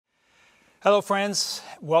Hello, friends.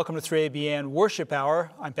 Welcome to 3ABN Worship Hour.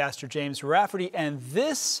 I'm Pastor James Rafferty, and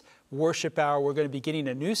this worship hour, we're going to be getting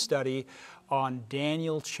a new study on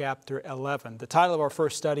Daniel chapter 11. The title of our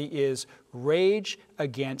first study is Rage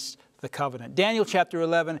Against the Covenant. Daniel chapter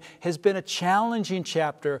 11 has been a challenging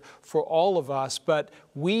chapter for all of us, but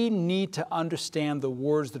we need to understand the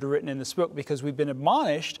words that are written in this book because we've been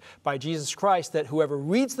admonished by Jesus Christ that whoever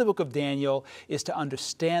reads the book of Daniel is to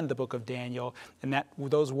understand the book of Daniel, and that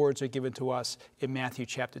those words are given to us in Matthew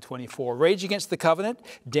chapter 24. Rage Against the Covenant,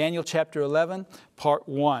 Daniel chapter 11, part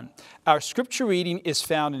 1. Our scripture reading is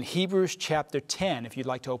found in Hebrews chapter 10. If you'd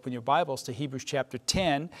like to open your Bibles to Hebrews chapter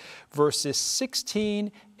 10, verses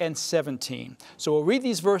 16 and 17. So we'll read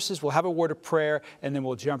these verses, we'll have a word of prayer, and then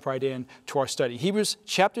we'll jump right in to our study. Hebrews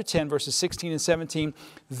chapter 10, verses 16 and 17.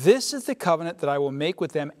 This is the covenant that I will make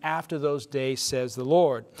with them after those days, says the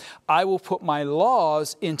Lord. I will put my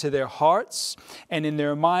laws into their hearts, and in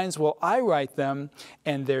their minds will I write them,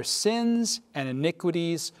 and their sins and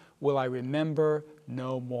iniquities will I remember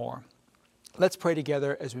no more. Let's pray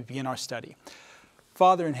together as we begin our study.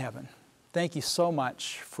 Father in heaven, thank you so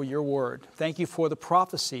much for your word. Thank you for the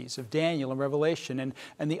prophecies of Daniel and Revelation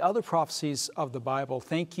and the other prophecies of the Bible.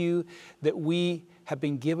 Thank you that we have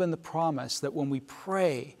been given the promise that when we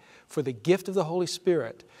pray for the gift of the Holy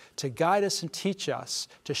Spirit to guide us and teach us,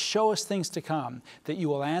 to show us things to come, that you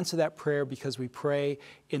will answer that prayer because we pray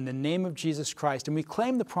in the name of Jesus Christ. And we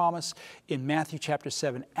claim the promise in Matthew chapter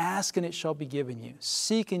 7, ask and it shall be given you,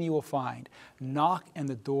 seek and you will find, knock and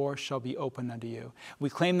the door shall be opened unto you. We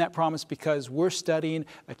claim that promise because we're studying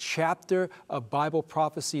a chapter of Bible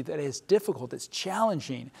prophecy that is difficult, it's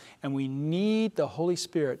challenging, and we need the Holy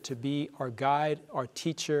Spirit to be our guide, our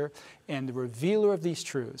teacher, and the revealer of these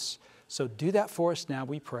truths. So do that for us now,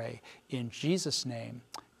 we pray. In Jesus' name,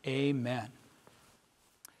 amen.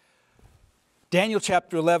 Daniel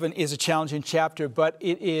chapter 11 is a challenging chapter, but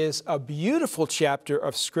it is a beautiful chapter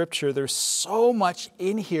of Scripture. There's so much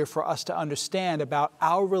in here for us to understand about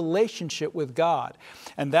our relationship with God.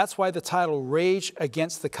 And that's why the title, Rage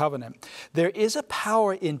Against the Covenant. There is a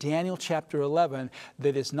power in Daniel chapter 11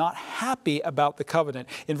 that is not happy about the covenant.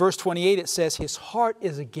 In verse 28, it says his heart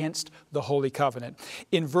is against the Holy Covenant.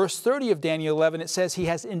 In verse 30 of Daniel 11, it says he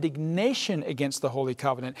has indignation against the Holy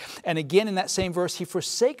Covenant. And again in that same verse, he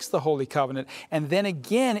forsakes the Holy Covenant. And then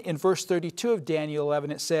again in verse 32 of Daniel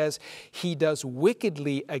 11, it says he does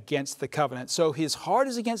wickedly against the covenant. So his heart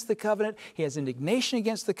is against the covenant, he has indignation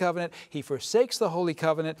against the covenant, he forsakes the Holy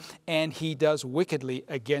Covenant, and he does wickedly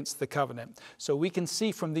against the covenant. So we can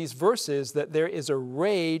see from these verses that there is a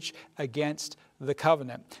rage against the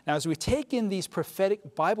covenant. Now, as we take in these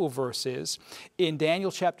prophetic Bible verses in Daniel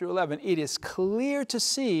chapter 11, it is clear to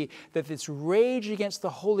see that this rage against the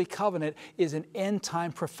Holy Covenant is an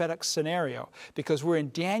end-time prophetic scenario because we're in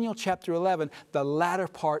Daniel chapter 11, the latter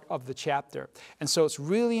part of the chapter. And so it's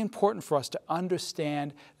really important for us to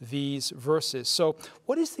understand these verses. So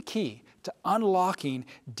what is the key to unlocking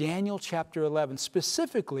Daniel chapter 11,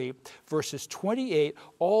 specifically verses 28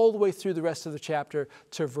 all the way through the rest of the chapter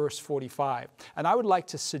to verse 45. And I would like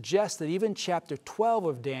to suggest that even chapter 12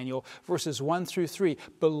 of Daniel, verses 1 through 3,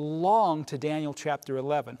 belong to Daniel chapter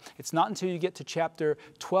 11. It's not until you get to chapter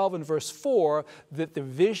 12 and verse 4 that the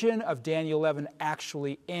vision of Daniel 11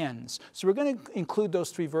 actually ends. So we're going to include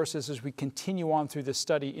those three verses as we continue on through this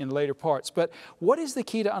study in later parts. But what is the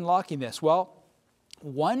key to unlocking this? Well,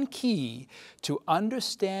 one key to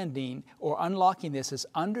understanding or unlocking this is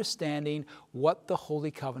understanding what the Holy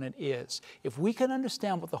Covenant is. If we can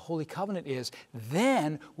understand what the Holy Covenant is,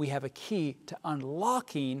 then we have a key to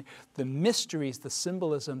unlocking the mysteries, the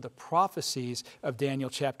symbolism, the prophecies of Daniel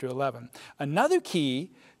chapter 11. Another key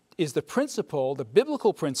is the principle, the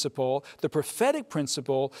biblical principle, the prophetic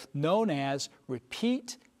principle known as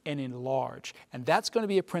repeat and enlarge. And that's going to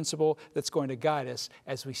be a principle that's going to guide us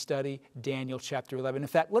as we study Daniel chapter 11. In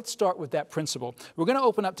fact, let's start with that principle. We're going to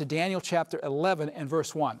open up to Daniel chapter 11 and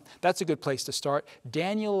verse 1. That's a good place to start.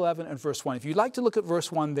 Daniel 11 and verse 1. If you'd like to look at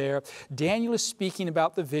verse 1 there, Daniel is speaking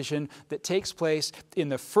about the vision that takes place in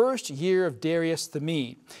the first year of Darius the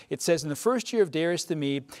Mede. It says, in the first year of Darius the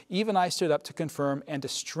Mede, even I stood up to confirm and to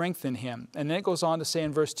strengthen him. And then it goes on to say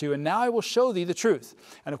in verse 2, and now I will show thee the truth.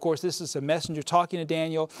 And of course, this is a messenger talking to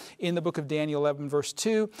Daniel in the book of Daniel 11, verse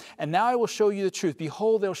 2. And now I will show you the truth.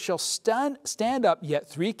 Behold, there shall stand up yet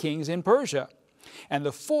 3 kings in Persia, and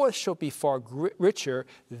the 4th shall be far richer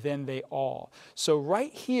than they all. So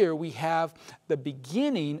right here we have the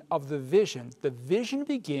beginning of the vision. The vision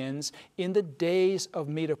begins in the days of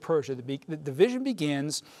Medo-Persia. The vision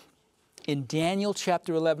begins in Daniel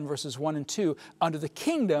chapter 11, verses 1 and 2, under the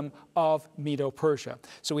kingdom of Medo-Persia.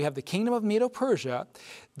 So we have the kingdom of Medo-Persia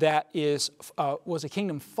that was a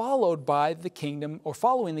kingdom followed by the kingdom, or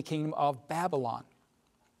following the kingdom of Babylon.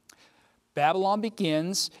 Babylon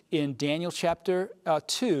begins in Daniel chapter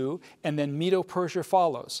 2, and then Medo-Persia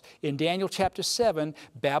follows. In Daniel chapter 7,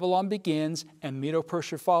 Babylon begins and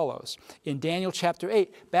Medo-Persia follows. In Daniel chapter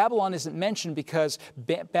 8, Babylon isn't mentioned because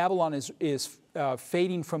Babylon is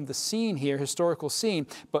fading from the scene here, historical scene,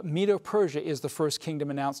 but Medo-Persia is the first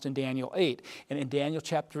kingdom announced in Daniel 8. And in Daniel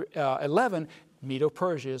chapter 11,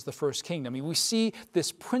 Medo-Persia is the first kingdom. I mean, we see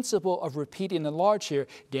this principle of repeat and enlarge here.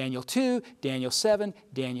 Daniel 2, Daniel 7,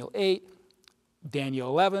 Daniel 8, Daniel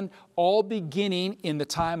 11, all beginning in the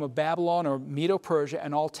time of Babylon or Medo-Persia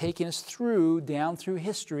and all taking us down through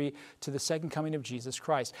history to the second coming of Jesus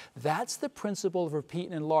Christ. That's the principle of repeat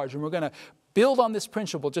and enlarge. And we're going to build on this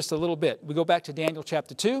principle just a little bit. We go back to Daniel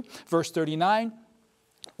chapter 2, verse 39.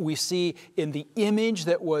 We see in the image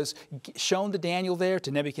that was shown to Daniel there,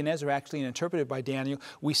 to Nebuchadnezzar actually, and interpreted by Daniel,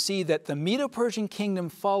 we see that the Medo-Persian kingdom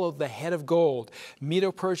followed the head of gold.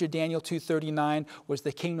 Medo-Persia, Daniel 2:39, was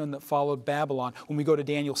the kingdom that followed Babylon. When we go to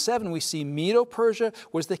Daniel 7, we see Medo-Persia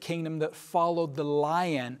was the kingdom that followed the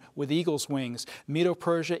lion with eagle's wings.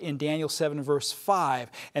 Medo-Persia in Daniel 7, verse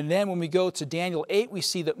 5. And then when we go to Daniel 8, we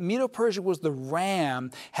see that Medo-Persia was the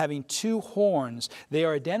ram having two horns. They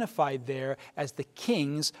are identified there as the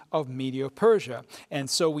kings of Medo-Persia. And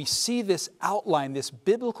so we see this outline, this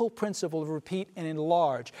biblical principle of repeat and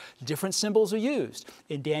enlarge. Different symbols are used.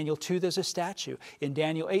 In Daniel 2, there's a statue. In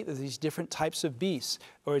Daniel 8, there's these different types of beasts.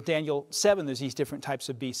 Or in Daniel 7, there's these different types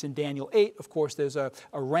of beasts. In Daniel 8, of course, there's a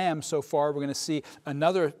ram so far. We're going to see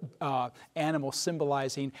another animal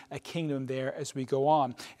symbolizing a kingdom there as we go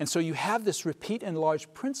on. And so you have this repeat and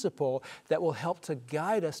enlarge principle that will help to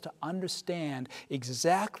guide us to understand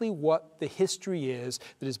exactly what the history is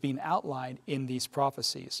that is being outlined in these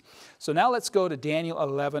prophecies. So now let's go to Daniel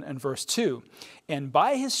 11 and verse 2. And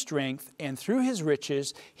by his strength and through his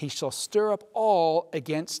riches, he shall stir up all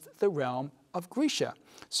against the realm of Grecia.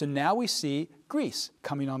 So now we see Greece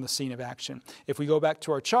coming on the scene of action. If we go back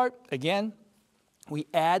to our chart, again, we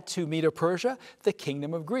add to Medo-Persia the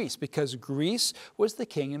kingdom of Greece, because Greece was the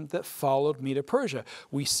kingdom that followed Medo-Persia.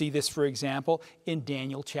 We see this, for example, in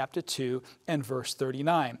Daniel chapter 2 and verse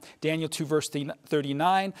 39. Daniel 2 verse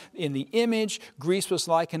 39, in the image, Greece was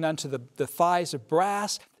likened unto the thighs of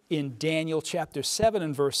brass. In Daniel chapter 7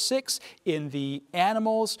 and verse 6, in the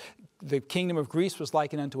animals, the kingdom of Greece was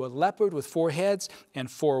likened unto a leopard with 4 heads and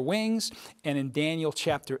 4 wings. And in Daniel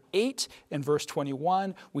chapter 8 and verse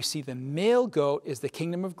 21, we see the male goat is the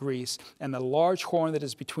kingdom of Greece, and the large horn that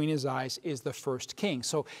is between his eyes is the first king.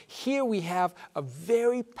 So here we have a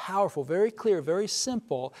very powerful, very clear, very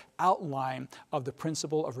simple outline of the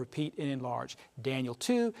principle of repeat and enlarge. Daniel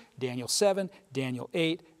 2, Daniel 7, Daniel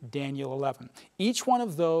 8, Daniel 11. Each one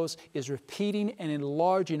of those is repeating and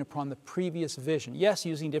enlarging upon the previous vision. Yes,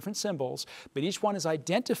 using different symbols, but each one is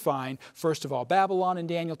identifying, first of all, Babylon in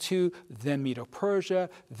Daniel 2, then Medo-Persia,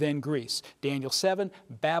 then Greece. Daniel 7,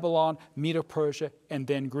 Babylon, Medo-Persia, and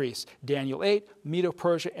then Greece. Daniel 8,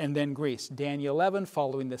 Medo-Persia, and then Greece. Daniel 11,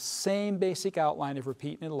 following the same basic outline of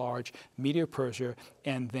repeat and enlarge, Medo-Persia,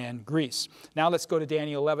 and then Greece. Now let's go to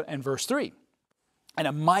Daniel 11 and verse 3. And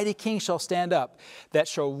a mighty king shall stand up, that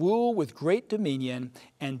shall rule with great dominion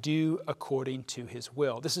and do according to his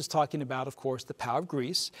will. This is talking about, of course, the power of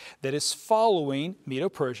Greece that is following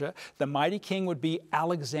Medo-Persia. The mighty king would be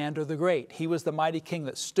Alexander the Great. He was the mighty king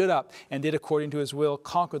that stood up and did according to his will,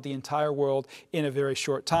 conquered the entire world in a very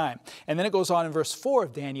short time. And then it goes on in verse 4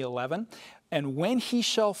 of Daniel 11. And when he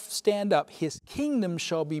shall stand up, his kingdom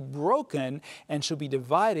shall be broken and shall be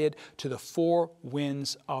divided to the 4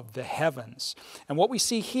 winds of the heavens. And what we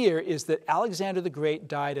see here is that Alexander the Great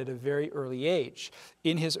died at a very early age,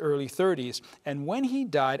 in his early 30s. And when he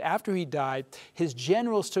died, after he died, his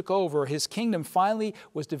generals took over. His kingdom finally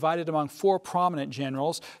was divided among 4 prominent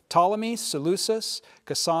generals: Ptolemy, Seleucus,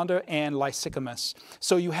 Cassander, and Lysicamus.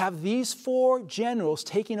 So you have these 4 generals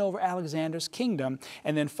taking over Alexander's kingdom.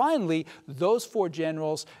 And then finally, those 4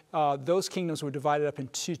 generals, those kingdoms were divided up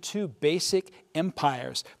into 2 basic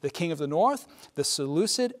empires: the king of the north, the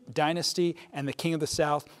Seleucid dynasty, and the king of the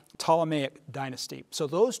south, Ptolemaic dynasty. So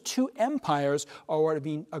those 2 empires are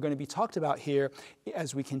going to be talked about here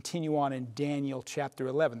as we continue on in Daniel chapter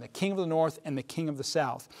 11, the king of the north and the king of the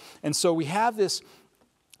south. And so we have this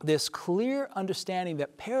this clear understanding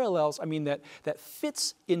that parallels, that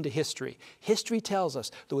fits into history. History tells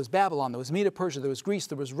us there was Babylon, there was Medo-Persia, there was Greece,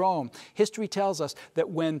 there was Rome. History tells us that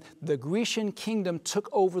when the Grecian kingdom took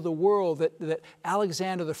over the world, that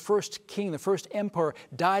Alexander, the first king, the first emperor,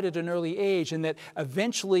 died at an early age, and that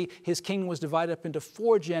eventually his kingdom was divided up into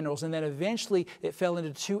 4 generals, and then eventually it fell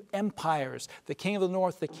into 2 empires, the king of the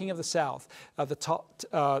north, the king of the south,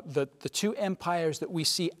 the 2 empires that we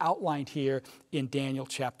see outlined here in Daniel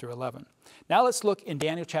chapter 11. Now let's look in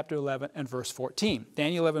Daniel chapter 11 and verse 14.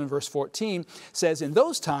 Daniel 11 and verse 14 says, "In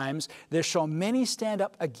those times there shall many stand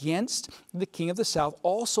up against the king of the south.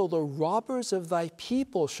 Also the robbers of thy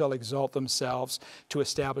people shall exalt themselves to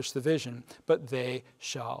establish the vision, but they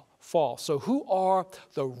shall fall." So who are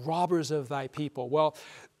the robbers of thy people? Well,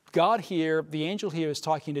 God here, the angel here is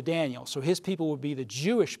talking to Daniel. So his people would be the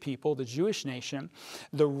Jewish people, the Jewish nation.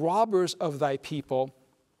 The robbers of thy people.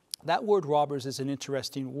 That word robbers is an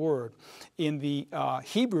interesting word. In the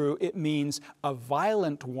Hebrew, it means a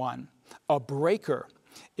violent one, a breaker.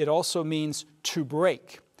 It also means to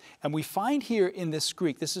break. And we find here in this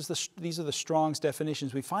Greek, these are the Strong's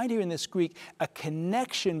definitions, we find here in this Greek a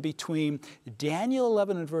connection between Daniel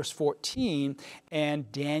 11 and verse 14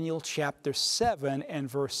 and Daniel chapter 7 and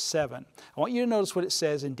verse 7. I want you to notice what it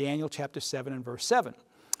says in Daniel chapter 7 and verse 7.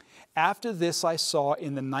 "After this I saw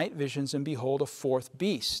in the night visions, and behold, a 4th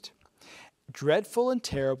beast, dreadful and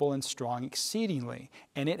terrible and strong exceedingly.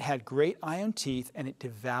 And it had great iron teeth, and it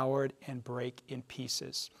devoured and brake in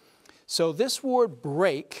pieces." So this word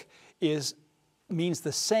break means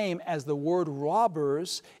the same as the word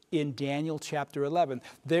robbers in Daniel chapter 11.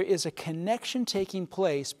 There is a connection taking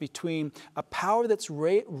place between a power that's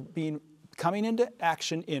coming into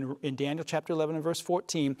action in Daniel chapter 11 and verse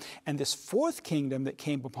 14, and this 4th kingdom that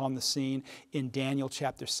came upon the scene in Daniel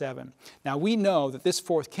chapter 7. Now we know that this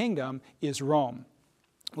 4th kingdom is Rome.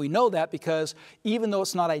 We know that because even though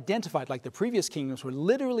it's not identified, like the previous kingdoms were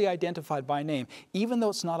literally identified by name, even though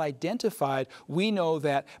it's not identified, we know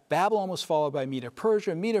that Babylon was followed by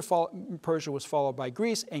Medo-Persia, Medo-Persia was followed by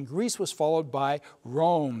Greece, and Greece was followed by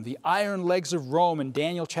Rome, the iron legs of Rome in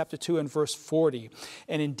Daniel chapter 2 and verse 40.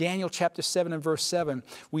 And in Daniel chapter 7 and verse 7,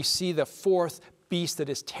 we see the 4th beast that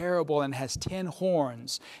is terrible and has 10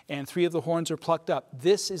 horns, and 3 of the horns are plucked up.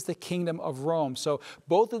 This is the kingdom of Rome. So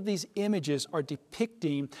both of these images are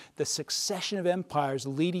depicting the succession of empires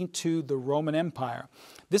leading to the Roman Empire.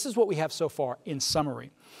 This is what we have so far in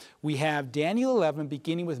summary. We have Daniel 11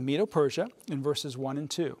 beginning with Medo-Persia in verses 1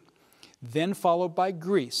 and 2. Then followed by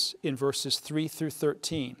Greece in verses 3 through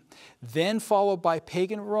 13. Then followed by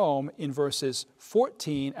pagan Rome in verses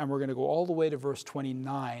 14, and we're going to go all the way to verse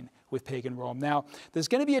 29 with pagan Rome. Now, there's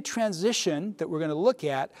going to be a transition that we're going to look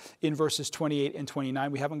at in verses 28 and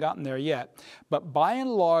 29. We haven't gotten there yet. But by and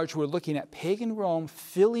large, we're looking at pagan Rome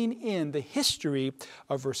filling in the history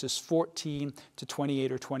of verses 14 to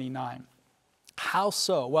 28 or 29. How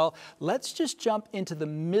so? Well, let's just jump into the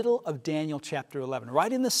middle of Daniel chapter 11,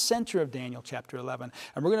 right in the center of Daniel chapter 11.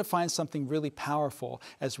 And we're going to find something really powerful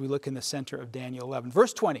as we look in the center of Daniel 11.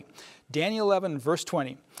 Verse 20, Daniel 11, verse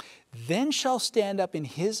 20. "Then shall stand up in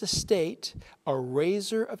his estate a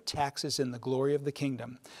raiser of taxes in the glory of the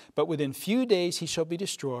kingdom. But within few days he shall be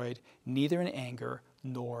destroyed, neither in anger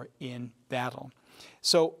nor in battle."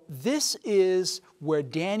 So this is where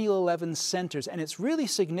Daniel 11 centers, and it's really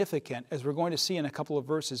significant, as we're going to see in a couple of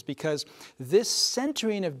verses, because this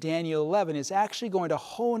centering of Daniel 11 is actually going to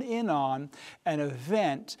hone in on an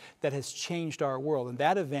event that has changed our world, and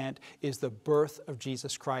that event is the birth of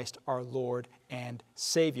Jesus Christ, our Lord and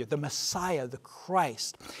Savior. The Messiah, the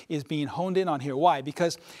Christ, is being honed in on here. Why?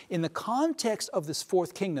 Because in the context of this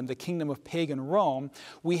 4th kingdom, the kingdom of pagan Rome,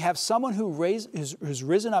 we have someone who's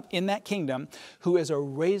risen up in that kingdom who is a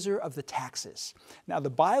raiser of the taxes. Now, the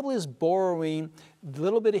Bible is borrowing a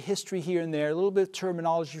little bit of history here and there, a little bit of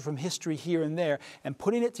terminology from history here and there, and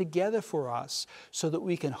putting it together for us so that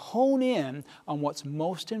we can hone in on what's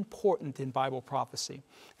most important in Bible prophecy.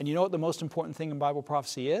 And you know what the most important thing in Bible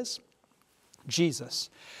prophecy is? Jesus.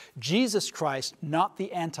 Jesus Christ, not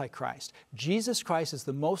the Antichrist. Jesus Christ is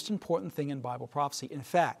the most important thing in Bible prophecy. In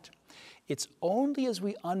fact, it's only as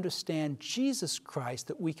we understand Jesus Christ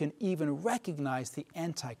that we can even recognize the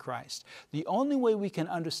Antichrist. The only way we can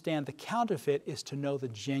understand the counterfeit is to know the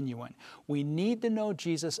genuine. We need to know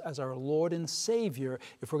Jesus as our Lord and Savior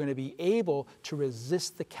if we're going to be able to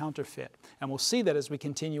resist the counterfeit. And we'll see that as we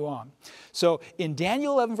continue on. So in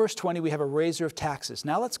Daniel 11 verse 20, we have a raiser of taxes.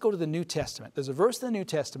 Now let's go to the New Testament. There's a verse in the New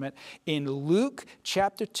Testament in Luke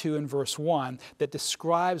chapter 2 and verse 1 that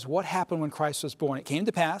describes what happened when Christ was born. It came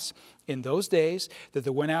to pass in those days that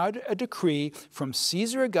there went out a decree from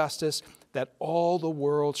Caesar Augustus that all the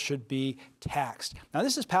world should be taxed. Now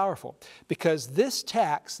this is powerful because this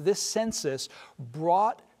tax, this census,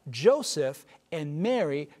 brought Joseph and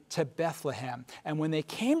Mary to Bethlehem. And when they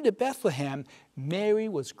came to Bethlehem, Mary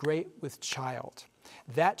was great with child.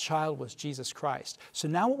 That child was Jesus Christ. So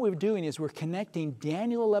now what we're doing is we're connecting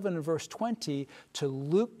Daniel 11 and verse 20 to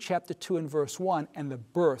Luke chapter 2 and verse 1 and the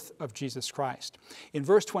birth of Jesus Christ. In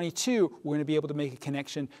verse 22, we're going to be able to make a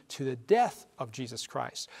connection to the death of Jesus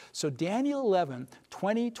Christ. So Daniel 11,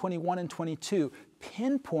 20, 21, and 22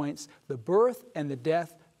 pinpoints the birth and the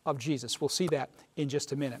death of Jesus. We'll see that in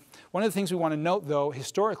just a minute. One of the things we want to note, though,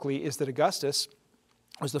 historically, is that Augustus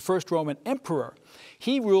was the first Roman emperor.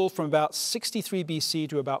 He ruled from about 63 BC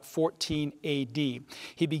to about 14 AD.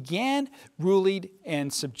 He began ruling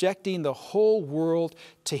and subjecting the whole world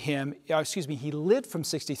to him. He lived from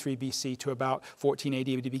 63 BC to about 14 AD,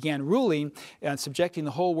 but he began ruling and subjecting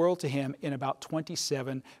the whole world to him in about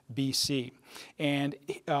 27 BC. And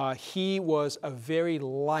he was a very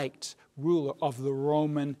liked ruler of the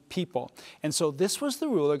Roman people. And so this was the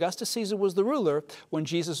ruler, Augustus Caesar was the ruler when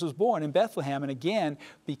Jesus was born in Bethlehem. And again,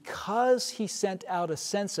 because he sent out a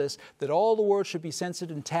census that all the world should be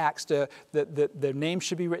censored and taxed, that their names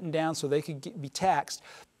should be written down so they could be taxed,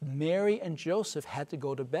 Mary and Joseph had to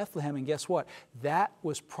go to Bethlehem, and guess what? That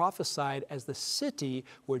was prophesied as the city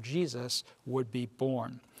where Jesus would be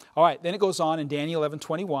born. All right, then it goes on in Daniel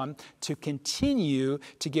 11:21 to continue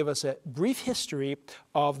to give us a brief history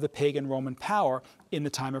of the pagan Roman power in the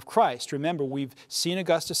time of Christ. Remember, we've seen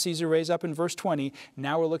Augustus Caesar raise up in verse 20.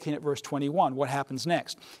 Now we're looking at verse 21. What happens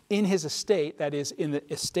next? In his estate, that is, in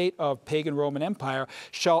the estate of pagan Roman Empire,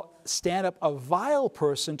 shall stand up a vile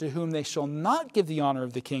person to whom they shall not give the honor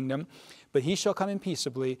of the kingdom, but he shall come in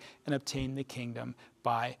peaceably and obtain the kingdom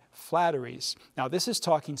by flatteries. Now, this is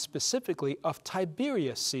talking specifically of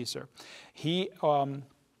Tiberius Caesar. He,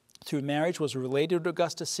 through marriage, was related to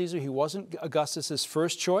Augustus Caesar. He wasn't Augustus's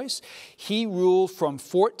first choice. He ruled from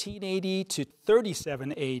 14 AD to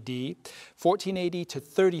 37 AD, 14 AD to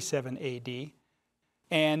 37 AD.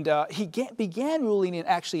 And he began ruling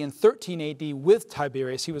in 13 AD with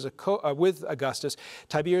Tiberius. He was with Augustus.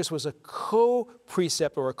 Tiberius was a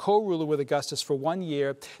co-precept or a co-ruler with Augustus for 1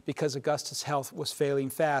 year because Augustus' health was failing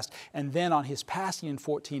fast. And then on his passing in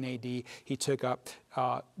 14 AD, he took up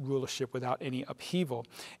rulership without any upheaval.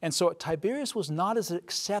 And so Tiberius was not as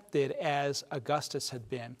accepted as Augustus had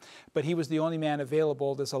been, but he was the only man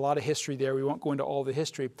available. There's a lot of history there. We won't go into all the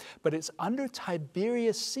history, but it's under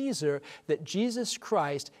Tiberius Caesar that Jesus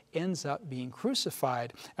Christ ends up being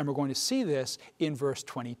crucified. And we're going to see this in verse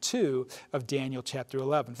 22 of Daniel chapter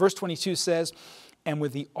 11. Verse 22 says, "And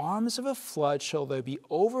with the arms of a flood shall they be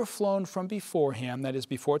overflown from before him," that is,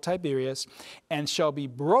 before Tiberius, "and shall be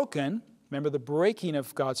broken." Remember the breaking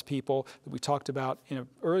of God's people that we talked about in an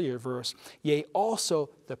earlier verse. "Yea, also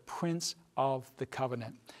the Prince of the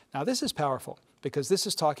Covenant." Now this is powerful because this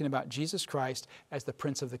is talking about Jesus Christ as the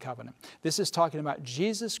Prince of the Covenant. This is talking about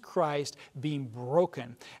Jesus Christ being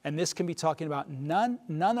broken. And this can be talking about none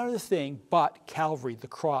other thing but Calvary, the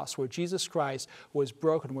cross, where Jesus Christ was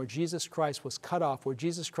broken, where Jesus Christ was cut off, where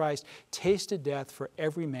Jesus Christ tasted death for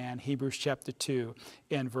every man, Hebrews chapter 2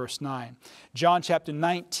 and verse 9. John chapter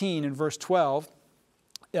 19 and verse 12,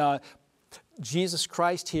 Jesus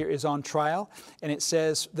Christ here is on trial, and it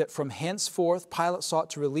says that from henceforth Pilate sought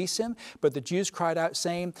to release him, but the Jews cried out,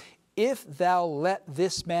 saying, "If thou let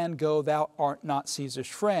this man go, thou art not Caesar's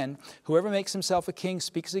friend. Whoever makes himself a king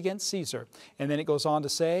speaks against Caesar." And then it goes on to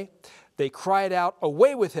say, they cried out,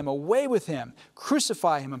 away with him,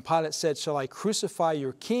 crucify him. And Pilate said, "Shall I crucify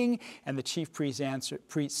your king?" And the chief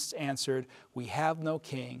priests answered, "We have no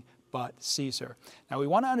king but Caesar." Now we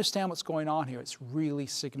want to understand what's going on here. It's really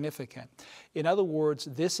significant. In other words,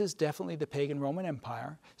 this is definitely the pagan Roman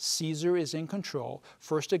Empire. Caesar is in control.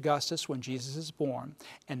 First Augustus when Jesus is born,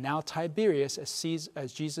 and now Tiberius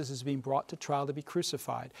as Jesus is being brought to trial to be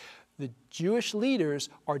crucified. The Jewish leaders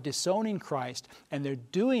are disowning Christ, and they're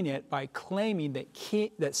doing it by claiming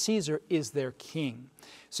that Caesar is their king.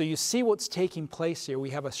 So you see what's taking place here.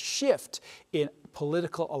 We have a shift in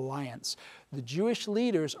political alliance. The Jewish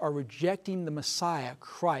leaders are rejecting the Messiah,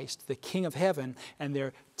 Christ, the King of heaven, and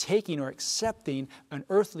they're taking or accepting an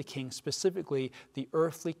earthly king, specifically the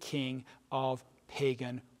earthly king of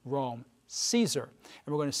pagan Rome, Caesar.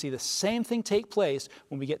 And we're going to see the same thing take place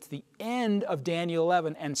when we get to the end of Daniel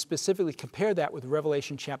 11 and specifically compare that with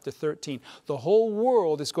Revelation chapter 13. The whole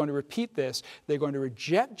world is going to repeat this. They're going to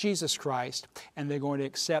reject Jesus Christ and they're going to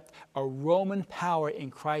accept a Roman power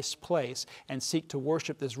in Christ's place and seek to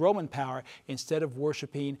worship this Roman power instead of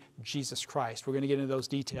worshiping Jesus Christ. We're going to get into those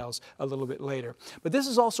details a little bit later. But this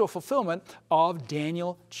is also a fulfillment of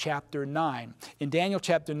Daniel chapter 9. In Daniel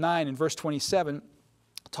chapter 9 in verse 27,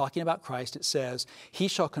 talking about Christ, it says, "He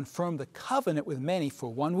shall confirm the covenant with many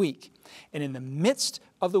for 1 week, and in the midst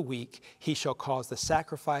of the week he shall cause the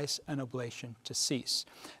sacrifice and oblation to cease."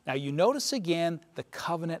 Now you notice again the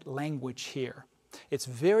covenant language here. It's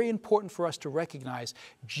very important for us to recognize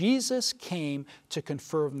Jesus came to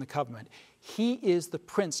confirm the covenant. He is the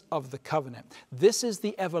Prince of the covenant. This is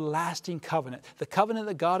the everlasting covenant, the covenant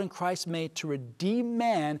that God and Christ made to redeem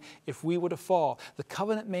man if we were to fall, the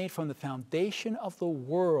covenant made from the foundation of the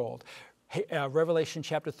world. Revelation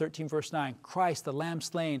chapter 13, verse 9, Christ, the Lamb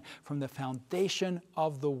slain from the foundation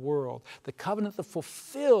of the world. The covenant that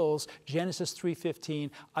fulfills Genesis 3:15,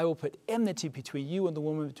 "I will put enmity between you and the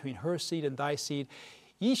woman, between her seed and thy seed.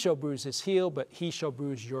 Ye shall bruise his heel, but he shall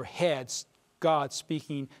bruise your heads." God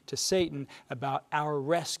speaking to Satan about our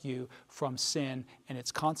rescue from sin and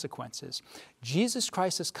its consequences. Jesus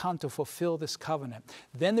Christ has come to fulfill this covenant.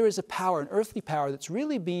 Then there is a power, an earthly power, that's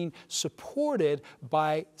really being supported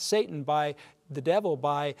by Satan, by the devil,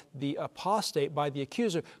 by the apostate, by the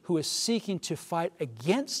accuser, who is seeking to fight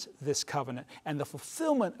against this covenant and the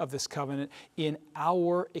fulfillment of this covenant in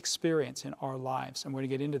our experience, in our lives. And we're going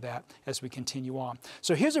to get into that as we continue on.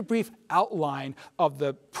 So here's a brief outline of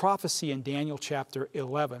the prophecy in Daniel chapter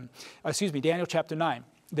 9.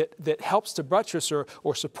 That helps to buttress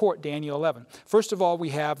or support Daniel 11. First of all,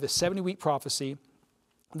 we have the 70-week prophecy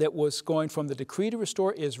that was going from the decree to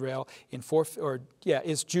restore Israel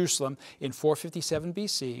is Jerusalem in 457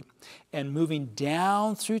 BC, and moving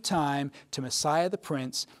down through time to Messiah the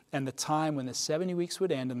Prince and the time when the 70 weeks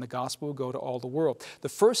would end and the gospel would go to all the world. The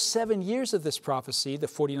first 7 years of this prophecy, the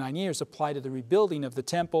 49 years, apply to the rebuilding of the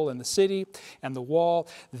temple and the city and the wall.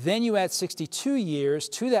 Then you add 62 years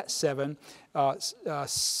to that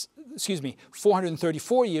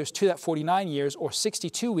 434 years to that 49 years, or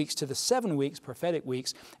 62 weeks to the 7 weeks, prophetic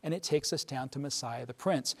weeks, and it takes us down to Messiah the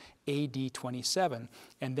Prince, AD 27.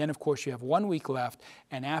 And then, of course, you have 1 week left,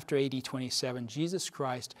 and after AD 27, Jesus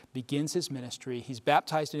Christ begins his ministry. He's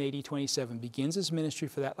baptized in AD 27, begins his ministry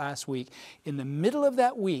for that last week. In the middle of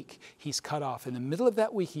that week, he's cut off. In the middle of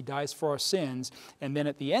that week, he dies for our sins, and then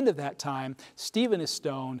at the end of that time, Stephen is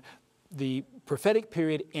stoned. The prophetic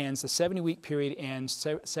period ends, the 70-week period ends,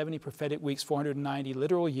 70 prophetic weeks, 490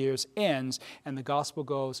 literal years ends, and the gospel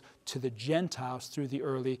goes to the Gentiles through the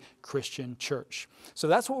early Christian church. So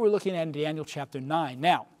that's what we're looking at in Daniel chapter 9.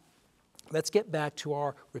 Now, let's get back to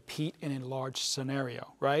our repeat and enlarge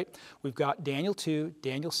scenario, right? We've got Daniel 2,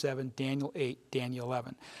 Daniel 7, Daniel 8, Daniel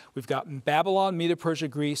 11. We've got Babylon, Medo, Persia,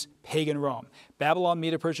 Greece, pagan Rome. Babylon,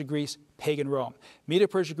 Medo, Persia, Greece, pagan Rome. Medo,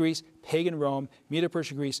 Persia, Greece, pagan Rome. Medo,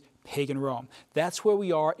 Persia, Greece, pagan Rome. That's where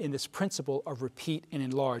we are in this principle of repeat and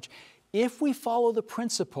enlarge. If we follow the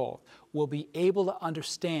principle, we'll be able to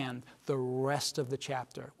understand the rest of the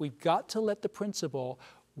chapter. We've got to let the principle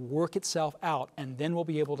work itself out, and then we'll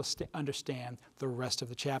be able to understand the rest of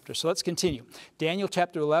the chapter. So let's continue. Daniel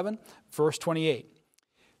chapter 11, verse 28.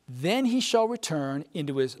 "Then he shall return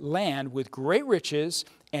into his land with great riches,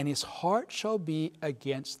 and his heart shall be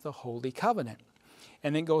against the holy covenant."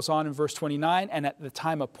 And then goes on in verse 29, "And at the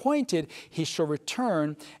time appointed he shall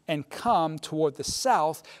return and come toward the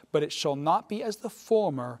south, but it shall not be as the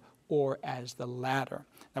former or as the latter."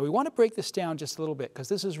 Now we want to break this down just a little bit because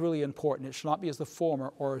this is really important. It shall not be as the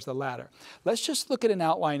former or as the latter. Let's just look at an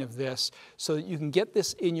outline of this so that you can get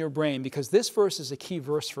this in your brain, because this verse is a key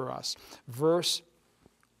verse for us. Verse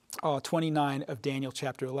 29 of Daniel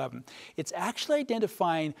chapter 11. It's actually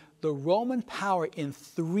identifying the Roman power in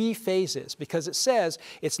 3 phases, because it says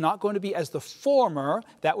it's not going to be as the former,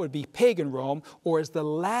 that would be pagan Rome, or as the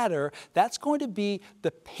latter, that's going to be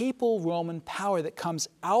the papal Roman power that comes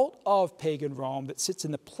out of pagan Rome, that sits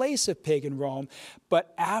in the place of pagan Rome,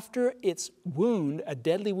 but after its wound, a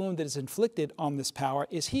deadly wound that is inflicted on this power,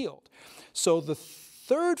 is healed. So the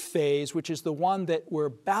third phase, which is the one that we're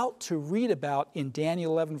about to read about in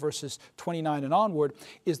Daniel 11 verses 29 and onward,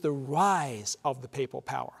 is the rise of the papal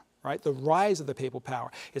power, right? The rise of the papal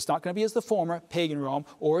power. It's not going to be as the former, pagan Rome,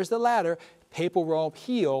 or as the latter, papal Rome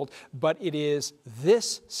healed, but it is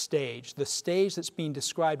this stage, the stage that's being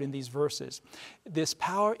described in these verses. This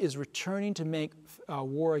power is returning to make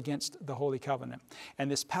war against the Holy Covenant.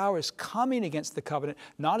 And this power is coming against the covenant,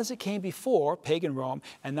 not as it came before, pagan Rome,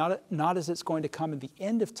 and not as it's going to come at the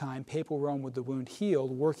end of time, papal Rome with the wound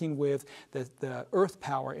healed, working with the earth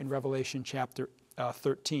power in Revelation chapter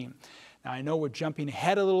 13. Now, I know we're jumping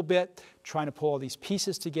ahead a little bit, trying to pull all these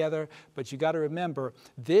pieces together, but you got to remember,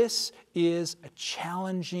 this is a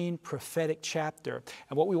challenging prophetic chapter.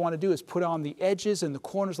 And what we want to do is put on the edges and the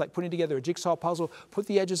corners, like putting together a jigsaw puzzle, put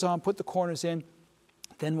the edges on, put the corners in,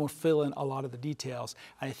 then we'll fill in a lot of the details.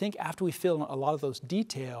 And I think after we fill in a lot of those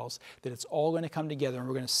details, that it's all going to come together, and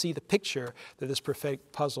we're going to see the picture that this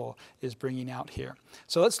prophetic puzzle is bringing out here.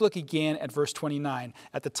 So let's look again at verse 29.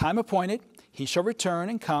 At the time appointed, he shall return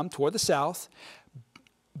and come toward the south,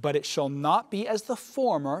 but it shall not be as the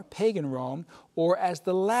former, pagan Rome, or as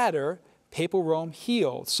the latter, papal Rome,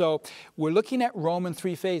 healed. So we're looking at Rome in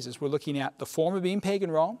three phases. We're looking at the former being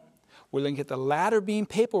pagan Rome, we're looking at the latter being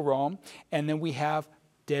papal Rome, and then we have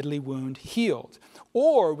deadly wound healed.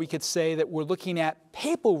 Or we could say that we're looking at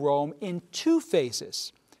papal Rome in two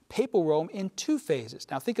phases. Papal Rome in two phases.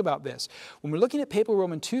 Now think about this. When we're looking at papal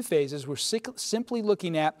Rome in two phases, we're simply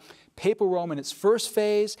looking at papal Rome in its first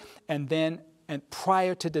phase and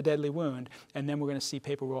prior to the deadly wound, and then we're going to see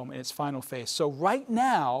papal Rome in its final phase. So right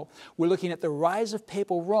now, we're looking at the rise of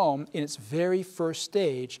papal Rome in its very first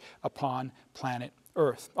stage upon planet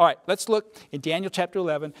Earth. All right, let's look in Daniel chapter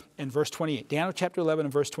 11 and verse 28. Daniel chapter 11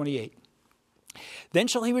 and verse 28. Then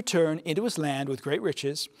shall he return into his land with great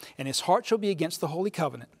riches, and his heart shall be against the holy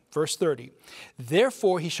covenant. Verse 30.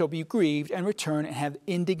 Therefore he shall be grieved and return and have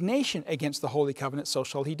indignation against the holy covenant, so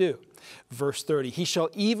shall he do. Verse 30. He shall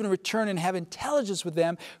even return and have intelligence with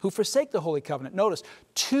them who forsake the holy covenant. Notice,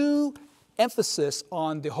 two emphasis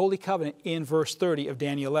on the Holy Covenant in verse 30 of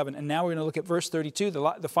Daniel 11. And now we're going to look at verse 32,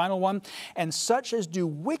 the final one. And such as do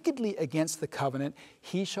wickedly against the covenant,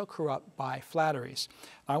 he shall corrupt by flatteries.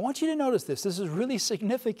 Now, I want you to notice this. This is really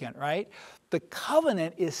significant, right? The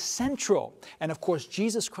covenant is central. And of course,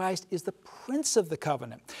 Jesus Christ is the Prince of the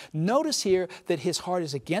covenant. Notice here that his heart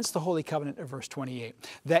is against the Holy Covenant in verse 28,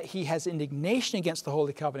 that he has indignation against the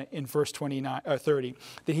Holy Covenant in verse 30,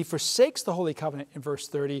 that he forsakes the Holy Covenant in verse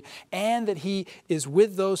 30, and that he is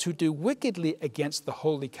with those who do wickedly against the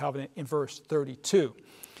Holy Covenant in verse 32.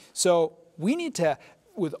 So we need to,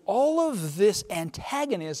 with all of this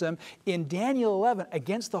antagonism in Daniel 11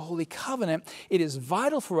 against the Holy Covenant, it is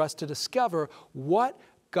vital for us to discover what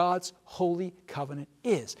God's Holy Covenant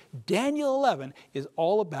is. Daniel 11 is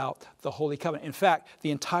all about the Holy Covenant. In fact,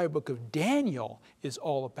 the entire book of Daniel is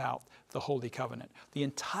all about the Holy Covenant. The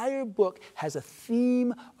entire book has a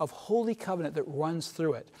theme of Holy Covenant that runs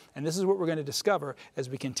through it. And this is what we're going to discover as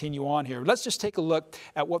we continue on here. Let's just take a look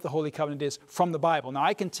at what the Holy Covenant is from the Bible. Now,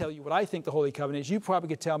 I can tell you what I think the Holy Covenant is. You probably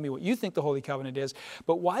could tell me what you think the Holy Covenant is.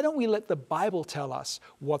 But why don't we let the Bible tell us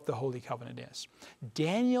what the Holy Covenant is?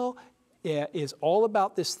 Daniel is all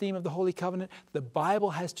about this theme of the Holy Covenant. The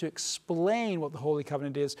Bible has to explain what the Holy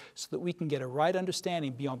Covenant is so that we can get a right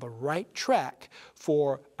understanding, be on the right track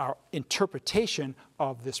for our interpretation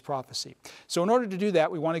of this prophecy. So in order to do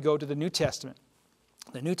that, we want to go to the New Testament.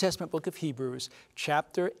 The New Testament book of Hebrews,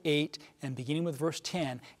 chapter 8, and beginning with verse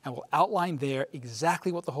 10, and we'll outline there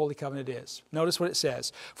exactly what the Holy Covenant is. Notice what it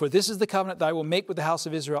says. For this is the covenant that I will make with the house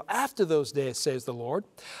of Israel after those days, says the Lord.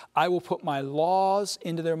 I will put my laws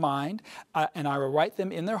into their mind, and I will write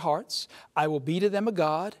them in their hearts. I will be to them a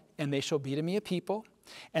God, and they shall be to me a people.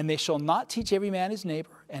 And they shall not teach every man his neighbor,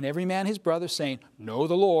 and every man his brother, saying, Know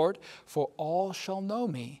the Lord, for all shall know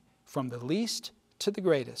me, from the least to the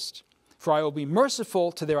greatest. For I will be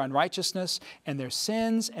merciful to their unrighteousness, and their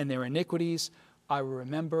sins and their iniquities I will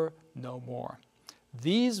remember no more.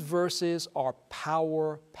 These verses are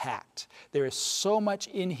power-packed. There is so much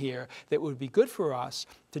in here that would be good for us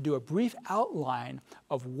to do a brief outline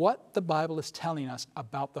of what the Bible is telling us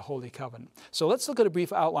about the Holy Covenant. So let's look at a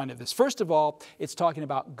brief outline of this. First of all, it's talking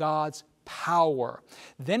about God's power.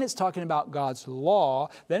 Then it's talking about God's law.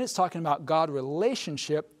 Then it's talking about God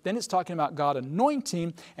relationship. Then it's talking about God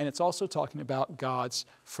anointing. And it's also talking about God's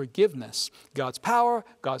forgiveness. God's power,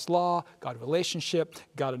 God's law, God relationship,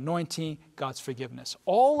 God anointing, God's forgiveness.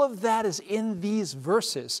 All of that is in these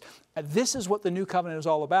verses. And this is what the new covenant is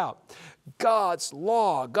all about. God's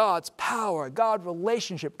law, God's power, God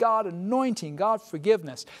relationship, God anointing, God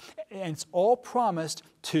forgiveness. And it's all promised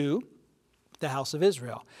to the house of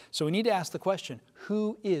Israel. So we need to ask the question,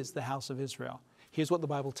 who is the house of Israel? Here's what the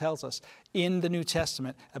Bible tells us in the New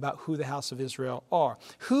Testament about who the house of Israel are.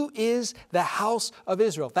 Who is the house of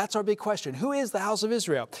Israel? That's our big question. Who is the house of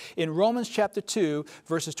Israel? In Romans chapter 2,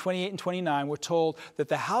 verses 28 and 29, we're told that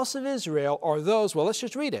the house of Israel are those, well, let's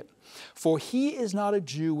just read it. For he is not a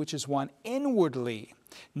Jew which is one inwardly,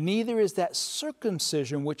 neither is that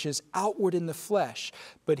circumcision which is outward in the flesh,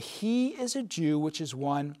 but he is a Jew which is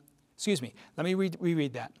one, let me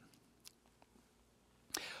reread that.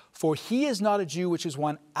 For he is not a Jew which is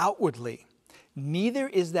one outwardly, neither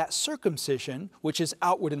is that circumcision which is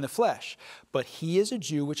outward in the flesh, but he is a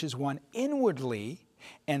Jew which is one inwardly,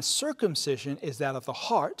 and circumcision is that of the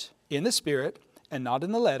heart, in the spirit, and not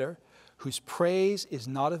in the letter, whose praise is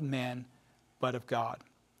not of men, but of God.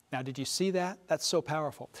 Now, did you see that? That's so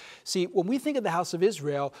powerful. See, when we think of the house of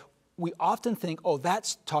Israel, we often think, oh,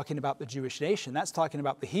 that's talking about the Jewish nation. That's talking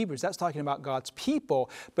about the Hebrews. That's talking about God's people.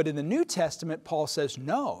 But in the New Testament, Paul says,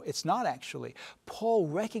 no, it's not actually. Paul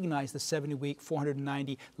recognized the 70-week,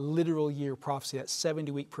 490 literal year prophecy, that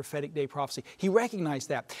 70-week prophetic day prophecy. He recognized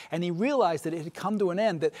that. And he realized that it had come to an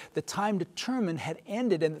end, that the time determined had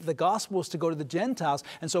ended, and that the gospel was to go to the Gentiles.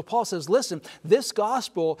 And so Paul says, listen, this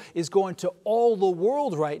gospel is going to all the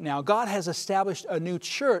world right now. God has established a new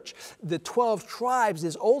church. The 12 tribes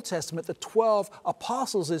is Old Testament. The 12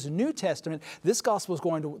 apostles is New Testament. This gospel is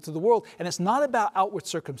going to the world, and it's not about outward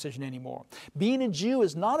circumcision anymore. Being a Jew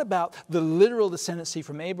is not about the literal descendancy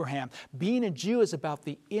from Abraham. Being a Jew is about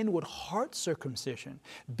the inward heart circumcision.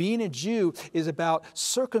 Being a Jew is about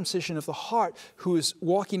circumcision of the heart, who is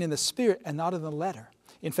walking in the Spirit and not in the letter.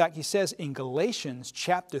 In fact, he says in Galatians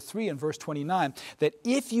chapter 3 and verse 29 that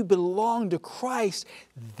if you belong to Christ,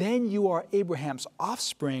 then you are Abraham's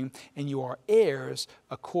offspring and you are heirs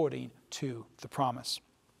according to the promise.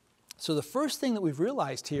 So the first thing that we've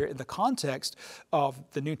realized here in the context of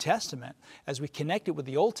the New Testament, as we connect it with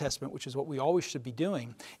the Old Testament, which is what we always should be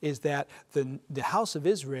doing, is that the house of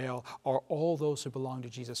Israel are all those who belong to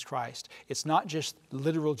Jesus Christ. It's not just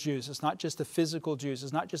literal Jews. It's not just the physical Jews.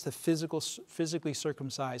 It's not just the physically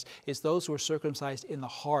circumcised. It's those who are circumcised in the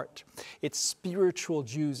heart. It's spiritual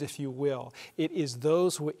Jews, if you will. It is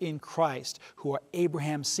those who are in Christ, who are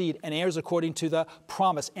Abraham's seed and heirs according to the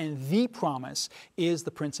promise. And the promise is the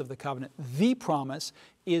Prince of the Covenant. The promise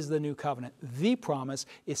is the new covenant. The promise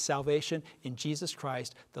is salvation in Jesus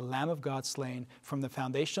Christ, the Lamb of God slain from the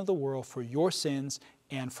foundation of the world for your sins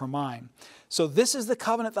and for mine. So this is the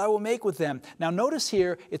covenant that I will make with them. Now notice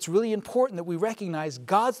here, it's really important that we recognize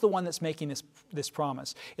God's the one that's making this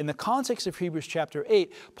promise. In the context of Hebrews chapter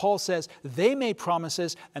 8, Paul says they made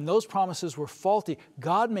promises and those promises were faulty.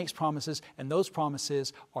 God makes promises and those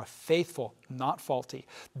promises are faithful, not faulty.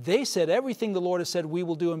 They said everything the Lord has said we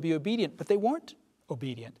will do and be obedient, but they weren't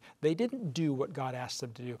obedient. They didn't do what God asked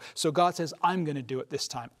them to do. So God says, I'm going to do it this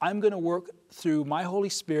time. I'm going to work through my Holy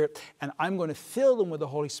Spirit, and I'm going to fill them with the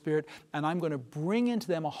Holy Spirit, and I'm going to bring into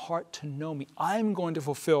them a heart to know me. I'm going to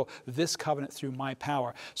fulfill this covenant through my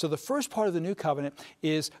power. So the first part of the new covenant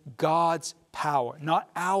is God's power, not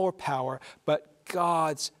our power, but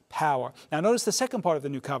God's power. Now notice the second part of the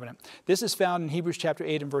new covenant. This is found in Hebrews chapter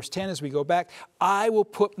 8 and verse 10 as we go back. I will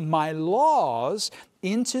put my laws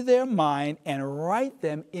into their mind and write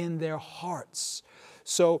them in their hearts.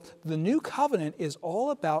 So the new covenant is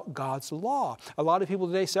all about God's law. A lot of people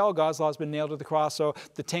today say, oh, God's law has been nailed to the cross, so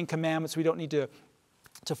the 10 Commandments, we don't need to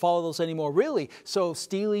follow those anymore. Really, so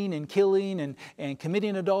stealing and killing and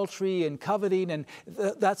committing adultery and coveting, and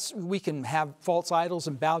we can have false idols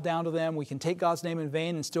and bow down to them. We can take God's name in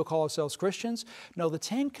vain and still call ourselves Christians. No, the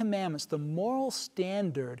 10 Commandments, the moral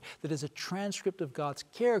standard that is a transcript of God's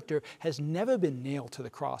character, has never been nailed to the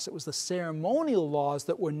cross. It was the ceremonial laws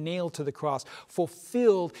that were nailed to the cross,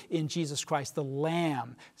 fulfilled in Jesus Christ, the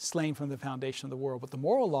Lamb slain from the foundation of the world. But the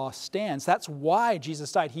moral law stands. That's why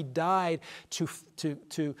Jesus died. He died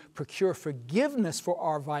to procure forgiveness for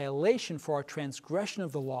our violation, for our transgression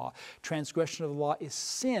of the law. Transgression of the law is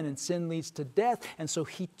sin, and sin leads to death. And so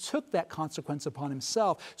he took that consequence upon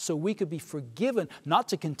himself so we could be forgiven, not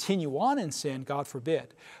to continue on in sin, God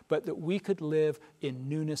forbid, but that we could live in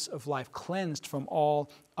newness of life, cleansed from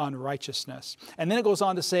all unrighteousness. And then it goes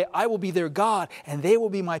on to say, I will be their God and they will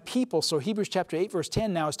be my people. So Hebrews chapter 8 verse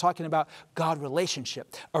 10 now is talking about God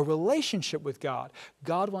relationship, a relationship with God.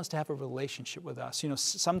 God wants to have a relationship with us. You know,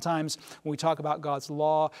 sometimes when we talk about God's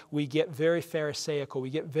law, we get very Pharisaical, we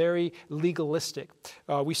get very legalistic.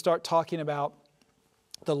 We start talking about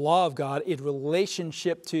the law of God in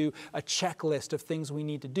relationship to a checklist of things we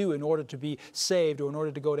need to do in order to be saved or in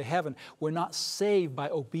order to go to heaven. We're not saved by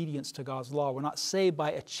obedience to God's law. We're not saved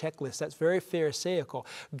by a checklist. That's very pharisaical.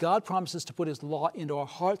 God promises to put His law into our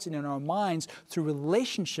hearts and in our minds through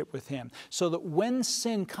relationship with Him, so that when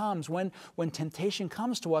sin comes, when temptation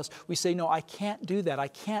comes to us, we say, no, I can't do that. I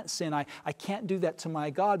can't sin. I can't do that to my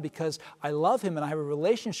God because I love Him and I have a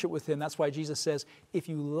relationship with Him. That's why Jesus says, if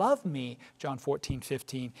you love me, John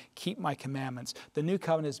 14:15, keep my commandments. The new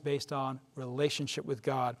covenant is based on relationship with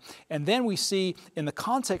God. And then we see in the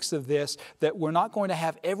context of this that we're not going to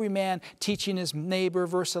have every man teaching his neighbor,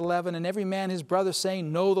 verse 11, and every man his brother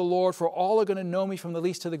saying, know the Lord, for all are going to know me from the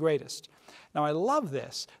least to the greatest. Now, I love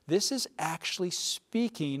this. This is actually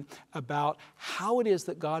speaking about how it is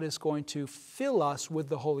that God is going to fill us with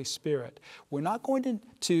the Holy Spirit. We're not going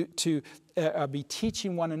to be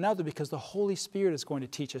teaching one another because the Holy Spirit is going to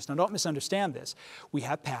teach us. Now, don't misunderstand this. We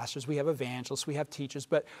have pastors, we have evangelists, we have teachers,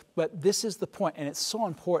 but this is the point, and it's so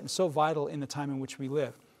important, so vital in the time in which we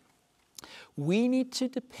live. We need to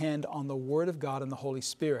depend on the Word of God and the Holy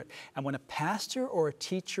Spirit. And when a pastor or a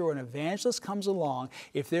teacher or an evangelist comes along,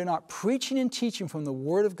 if they're not preaching and teaching from the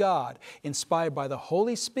Word of God, inspired by the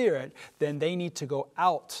Holy Spirit, then they need to go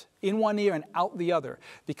out in one ear and out the other,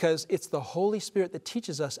 because it's the Holy Spirit that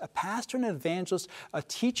teaches us. A pastor and an evangelist, a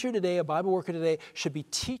teacher today, a Bible worker today should be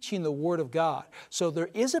teaching the Word of God. So there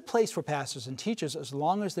is a place for pastors and teachers as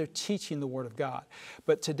long as they're teaching the Word of God.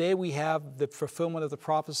 But today we have the fulfillment of the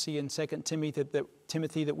prophecy in 2 Timothy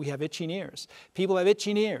that we have itching ears. People have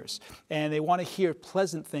itching ears, and they want to hear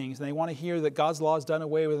pleasant things, and they want to hear that God's law is done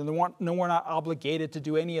away with, and we're not obligated to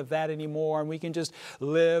do any of that anymore, and we can just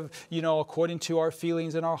live, according to our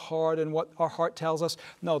feelings and our heart and what our heart tells us.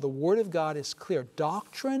 No, the Word of God is clear.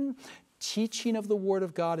 Doctrine, teaching of the Word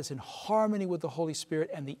of God is in harmony with the Holy Spirit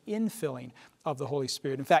and the infilling of the Holy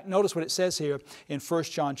Spirit. In fact, notice what it says here in 1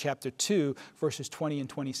 John chapter 2, verses 20 and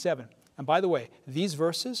 27. And by the way, these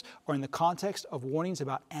verses are in the context of warnings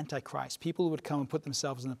about Antichrist, people who would come and put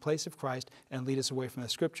themselves in the place of Christ and lead us away from the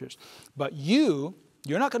Scriptures. But you're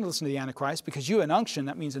not going to listen to the Antichrist because you have an unction.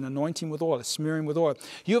 That means an anointing with oil, a smearing with oil.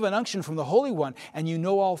 You have an unction from the Holy One, and you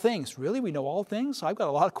know all things. Really? We know all things? I've got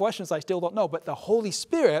a lot of questions I still don't know. But the Holy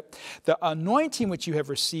Spirit, the anointing which you have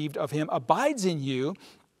received of Him, abides in you.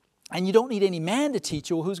 And you don't need any man to teach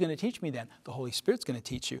you. Well, who's going to teach me then? The Holy Spirit's going to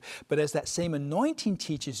teach you. But as that same anointing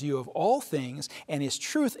teaches you of all things, and is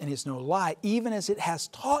truth and is no lie, even as it has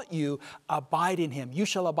taught you, abide in Him. You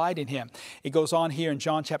shall abide in Him. It goes on here in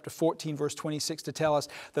John chapter 14, verse 26 to tell us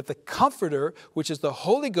that the Comforter, which is the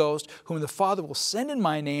Holy Ghost, whom the Father will send in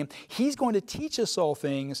my name, He's going to teach us all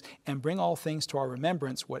things and bring all things to our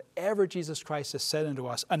remembrance, whatever Jesus Christ has said unto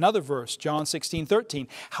us. Another verse, John 16:13.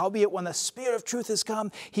 Howbeit when the Spirit of truth is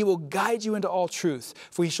come, He will guide you into all truth.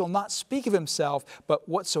 For He shall not speak of Himself, but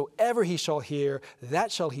whatsoever He shall hear,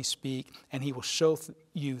 that shall He speak, and He will show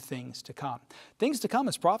you things to come. Things to come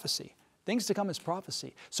is prophecy. Things to come is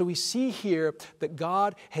prophecy. So we see here that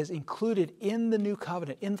God has included in the new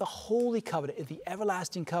covenant, in the holy covenant, in the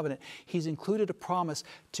everlasting covenant, He's included a promise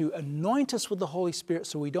to anoint us with the Holy Spirit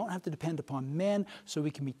so we don't have to depend upon men, so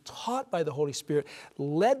we can be taught by the Holy Spirit,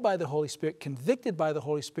 led by the Holy Spirit, convicted by the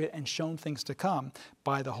Holy Spirit, and shown things to come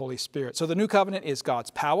by the Holy Spirit. So the new covenant is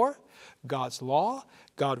God's power, God's law,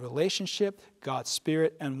 God's relationship, God's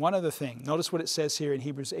Spirit, and one other thing. Notice what it says here in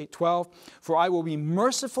Hebrews 8:12. For I will be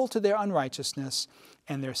merciful to their unrighteousness,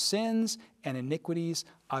 and their sins and iniquities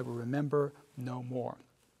I will remember no more.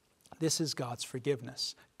 This is God's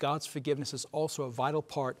forgiveness. God's forgiveness is also a vital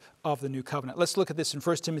part of the new covenant. Let's look at this in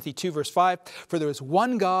 1 Timothy 2, verse 5. For there is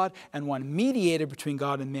one God and one mediator between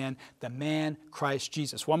God and men, the man Christ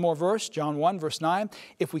Jesus. One more verse, John 1, verse 9.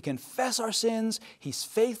 If we confess our sins, He's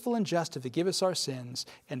faithful and just to forgive us our sins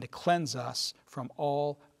and to cleanse us from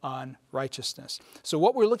all unrighteousness. So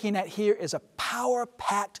what we're looking at here is a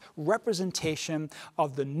power-packed representation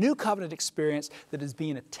of the new covenant experience that is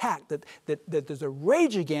being attacked, that there's a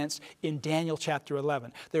rage against in Daniel chapter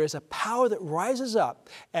 11. There is a power that rises up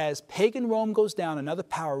as pagan Rome goes down. Another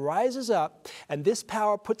power rises up, and this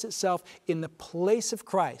power puts itself in the place of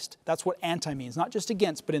Christ. That's what anti means, not just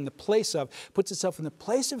against, but in the place of, puts itself in the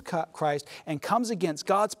place of Christ and comes against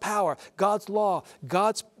God's power, God's law,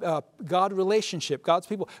 God relationship, God's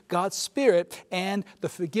people, God's Spirit, and the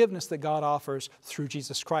forgiveness that God offers through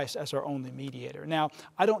Jesus Christ as our only mediator. Now,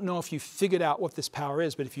 I don't know if you figured out what this power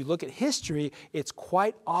is, but if you look at history, it's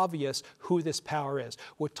quite obvious who this power is.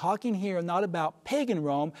 We're talking here not about pagan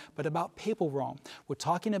Rome, but about papal Rome. We're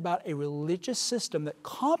talking about a religious system that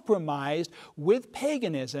compromised with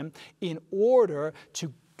paganism in order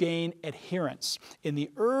to gain adherents. In the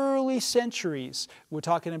early centuries, we're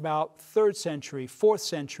talking about 3rd century, 4th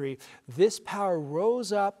century, this power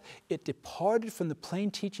rose up, it departed from the plain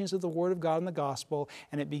teachings of the Word of God and the gospel,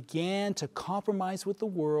 and it began to compromise with the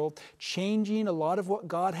world, changing a lot of what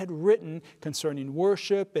God had written concerning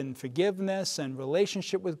worship and forgiveness and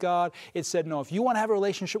relationship with God. It said, no, if you want to have a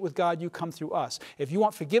relationship with God, you come through us. If you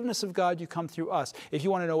want forgiveness of God, you come through us. If you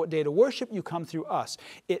want to know what day to worship, you come through us.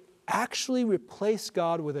 It actually replaced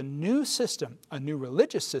God with a new system, a new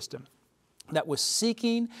religious system that was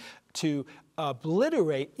seeking to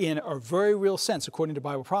obliterate, in a very real sense, according to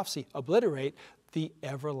Bible prophecy, obliterate the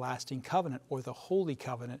everlasting covenant, or the holy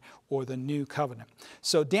covenant, or the new covenant.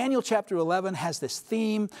 So Daniel chapter 11 has this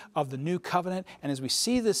theme of the new covenant, and as we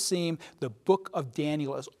see this theme, the book of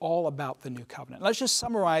Daniel is all about the new covenant. Let's just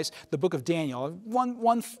summarize the book of Daniel.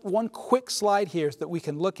 One quick slide here that we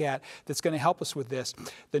can look at that's going to help us with this.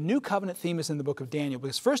 The new covenant theme is in the book of Daniel,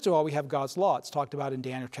 because first of all, we have God's law. It's talked about in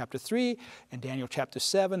Daniel chapter 3 and Daniel chapter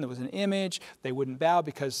 7. There was an image. They wouldn't bow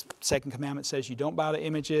because the second commandment says you don't bow to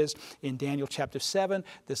images. In Daniel chapter 7,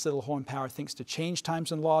 this little horn power thinks to change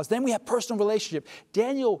times and laws. Then we have personal relationship.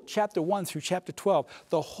 Daniel chapter 1 through chapter 12.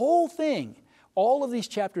 The whole thing, all of these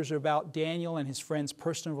chapters are about Daniel and his friend's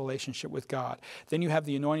personal relationship with God. Then you have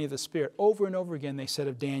the anointing of the Spirit. Over and over again they said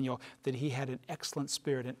of Daniel that he had an excellent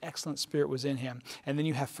spirit was in him. And then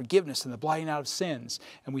you have forgiveness and the blotting out of sins.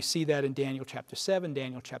 And we see that in Daniel chapter 7,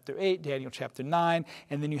 Daniel chapter 8, Daniel chapter 9.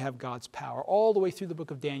 And then you have God's power. All the way through the book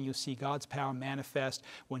of Daniel, you see God's power manifest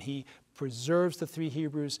when he preserves the 3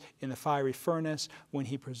 Hebrews in the fiery furnace, when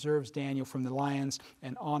he preserves Daniel from the lions,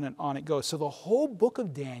 and on it goes. So the whole book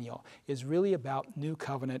of Daniel is really about new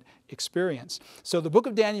covenant experience. So the book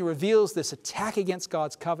of Daniel reveals this attack against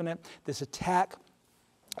God's covenant, this attack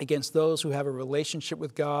against those who have a relationship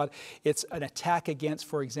with God. It's an attack against,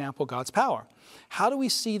 for example, God's power. How do we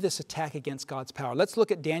see this attack against God's power? Let's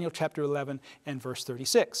look at Daniel chapter 11 and verse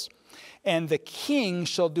 36. And the king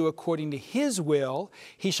shall do according to his will.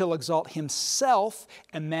 He shall exalt himself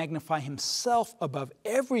and magnify himself above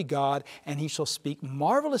every god, and he shall speak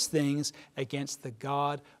marvelous things against the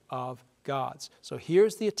God of gods. So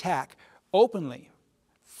here's the attack, openly,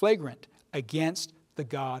 flagrant, against the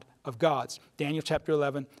God of gods. Daniel chapter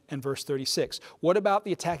 11 and verse 36. What about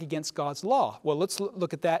the attack against God's law? Well, let's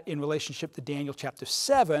look at that in relationship to Daniel chapter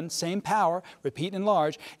 7, same power, repeat and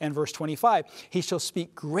enlarge, and verse 25. He shall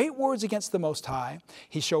speak great words against the Most High.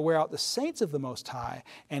 He shall wear out the saints of the Most High,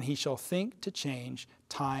 and he shall think to change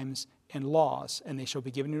times and laws, and they shall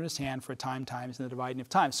be given into his hand for a time, times, and the dividing of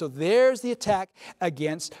time. So there's the attack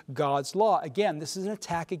against God's law. Again, this is an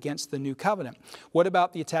attack against the new covenant. What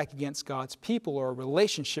about the attack against God's people or a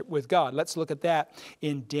relationship with God? Let's look at that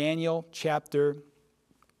in Daniel chapter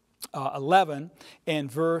 11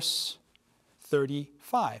 and verse 33,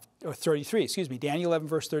 Daniel 11,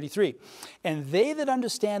 verse 33. And they that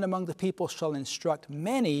understand among the people shall instruct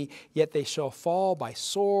many, yet they shall fall by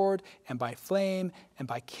sword and by flame and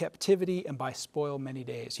by captivity and by spoil many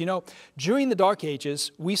days. You know, during the Dark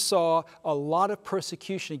Ages, we saw a lot of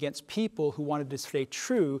persecution against people who wanted to stay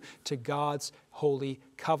true to God's holy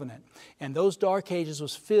covenant. And those Dark Ages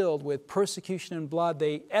was filled with persecution and blood.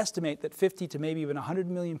 They estimate that 50 to maybe even 100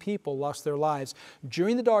 million people lost their lives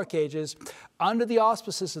during the Dark Ages under the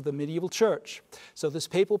auspices of the medieval church. So this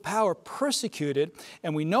papal power persecuted,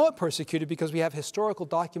 and we know it persecuted because we have historical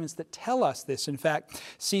documents that tell us this. In fact,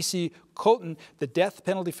 C.C. Colton, The Death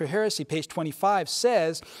Penalty for Heresy, page 25,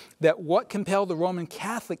 says that what compelled the Roman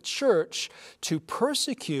Catholic Church to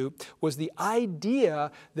persecute was the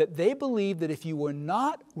idea that they believed that if you were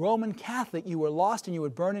not Roman Catholic, you were lost and you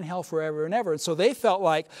would burn in hell forever and ever. And so they felt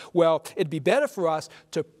like, well, it'd be better for us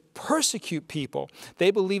to persecute people.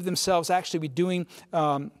 They believed themselves actually be doing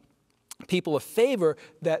people a favor,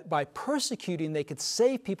 that by persecuting they could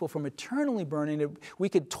save people from eternally burning. We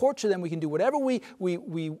could torture them. We can do whatever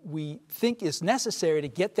we think is necessary to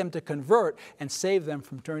get them to convert and save them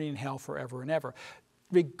from burning in hell forever and ever.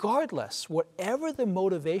 Regardless, whatever the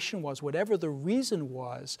motivation was, whatever the reason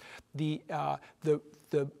was, the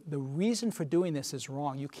reason for doing this is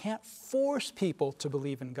wrong. You can't force people to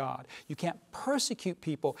believe in God. You can't persecute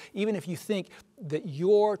people even if you think that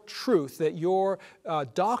your truth, that your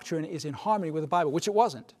doctrine is in harmony with the Bible, which it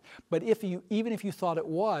wasn't. But even if you thought it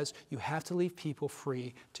was, you have to leave people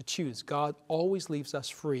free to choose. God always leaves us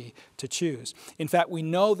free to choose. In fact, we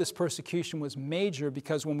know this persecution was major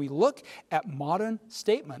because when we look at modern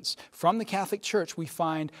statements from the Catholic Church, we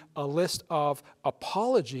find a list of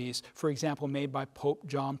apologies, for example, made by Pope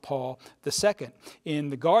John Paul II. In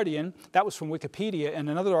The Guardian, that was from Wikipedia, and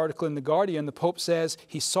another article in The Guardian, the Pope says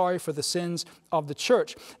he's sorry for the sins of the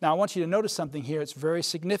church. Now, I want you to notice something here. It's very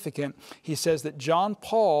significant. He says that John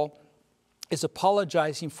Paul is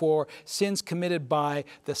apologizing for sins committed by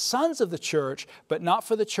the sons of the church, but not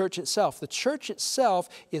for the church itself. The church itself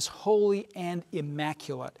is holy and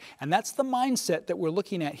immaculate. And that's the mindset that we're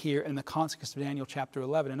looking at here in the context of Daniel chapter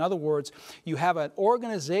 11. In other words, you have an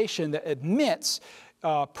organization that admits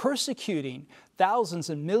persecuting thousands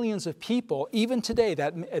and millions of people. Even today,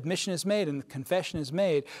 that admission is made and the confession is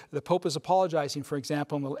made. The Pope is apologizing, for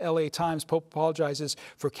example, in the LA Times, Pope apologizes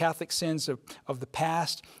for Catholic sins of the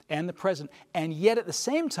past and the present. And yet at the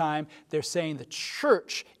same time, they're saying the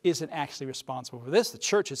church isn't actually responsible for this. The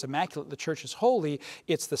church is immaculate. The church is holy.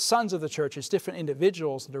 It's the sons of the church. It's different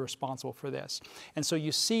individuals that are responsible for this. And so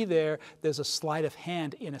you see there's a sleight of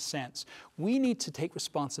hand in a sense. We need to take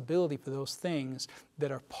responsibility for those things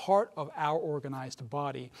that are part of our organized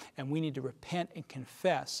body, and we need to repent and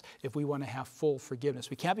confess if we want to have full forgiveness.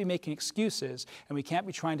 We can't be making excuses, and we can't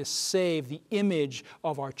be trying to save the image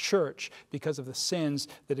of our church because of the sins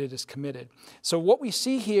that it has committed. So what we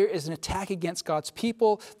see here is an attack against God's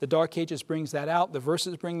people. The Dark Ages brings that out. The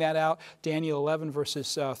verses bring that out. Daniel 11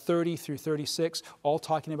 verses 30 through 36, all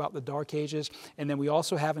talking about the Dark Ages. And then we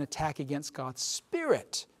also have an attack against God's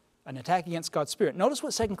Spirit. An attack against God's Spirit. Notice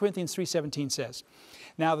what 2 Corinthians 3:17 says.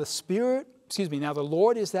 Now the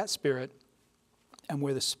Lord is that Spirit, and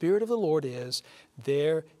where the Spirit of the Lord is,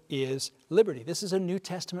 there is liberty. This is a New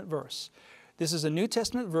Testament verse. This is a New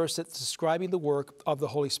Testament verse that's describing the work of the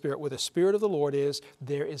Holy Spirit. Where the Spirit of the Lord is,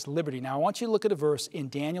 there is liberty. Now I want you to look at a verse in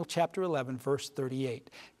Daniel chapter 11, verse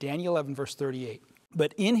 38. Daniel 11, verse 38.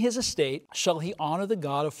 But in his estate shall he honor the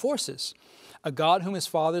God of forces. A God whom his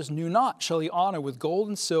fathers knew not shall he honor with gold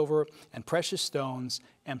and silver and precious stones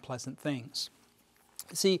and pleasant things.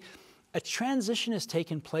 See, a transition has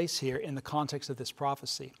taken place here in the context of this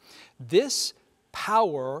prophecy. This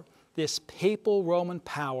power, this papal Roman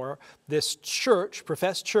power, this church,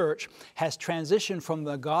 professed church, has transitioned from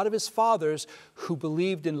the God of his fathers who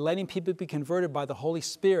believed in letting people be converted by the Holy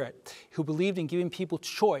Spirit, who believed in giving people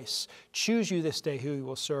choice, choose you this day who you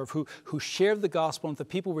will serve, who shared the gospel, and if the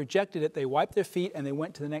people rejected it, they wiped their feet and they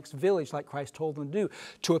went to the next village like Christ told them to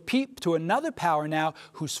do, to another power now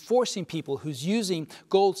who's forcing people, who's using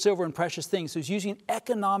gold, silver, and precious things, who's using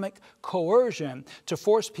economic coercion to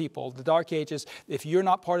force people. The Dark Ages, if you're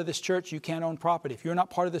not part of this church, you can't own property. If you're not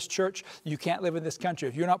part of this church, you can't live in this country.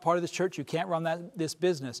 If you're not part of this church, you can't run this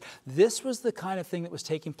business. This was the kind of thing that was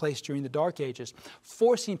taking place during the Dark Ages,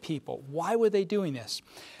 forcing people. Why were they doing this?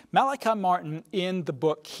 Malachi Martin, in the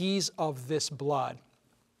book Keys of This Blood,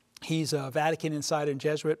 he's a Vatican insider and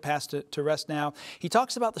Jesuit, passed to rest now. He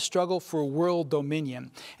talks about the struggle for world dominion,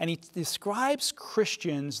 and he describes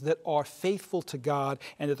Christians that are faithful to God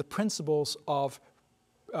and to the principles of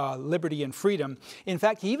liberty and freedom. In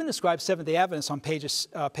fact, he even describes Seventh-day Adventists on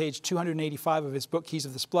page 285 of his book, Keys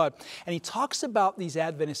of This Blood. And he talks about these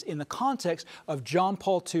Adventists in the context of John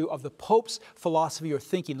Paul II, of the Pope's philosophy or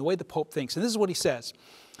thinking, the way the Pope thinks. And this is what he says.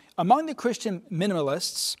 Among the Christian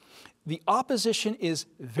minimalists, the opposition is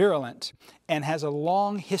virulent and has a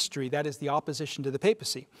long history, that is the opposition to the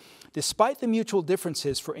papacy. Despite the mutual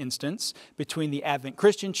differences, for instance, between the Advent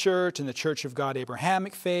Christian Church and the Church of God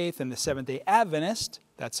Abrahamic faith and the Seventh-day Adventist,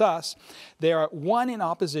 that's us, they are one in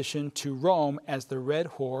opposition to Rome as the red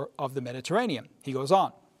whore of the Mediterranean. He goes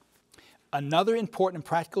on. Another important and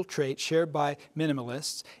practical trait shared by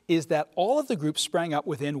minimalists is that all of the groups sprang up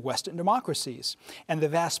within Western democracies, and the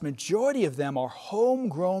vast majority of them are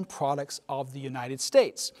homegrown products of the United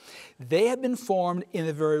States. They have been formed in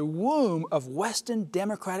the very womb of Western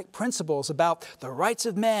democratic principles about the rights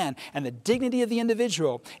of man and the dignity of the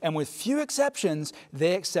individual, and with few exceptions,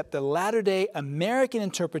 they accept the latter-day American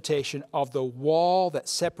interpretation of the wall that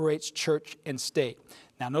separates church and state.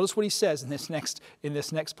 Now notice what he says in this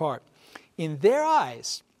next part. In their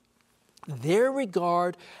eyes, their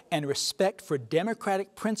regard and respect for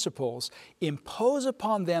democratic principles impose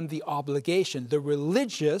upon them the obligation, the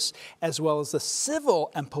religious as well as the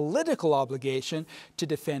civil and political obligation, to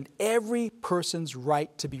defend every person's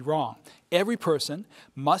right to be wrong. Every person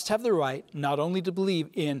must have the right not only to believe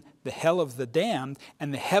in the hell of the damned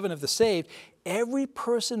and the heaven of the saved, every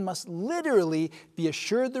person must literally be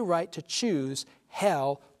assured the right to choose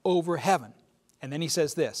hell over heaven. And then he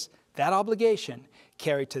says this. That obligation,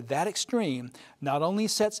 carried to that extreme, not only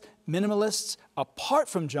sets minimalists apart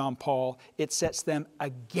from John Paul, it sets them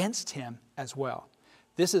against him as well.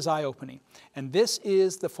 This is eye-opening. And this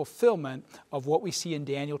is the fulfillment of what we see in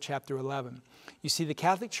Daniel chapter 11. You see, the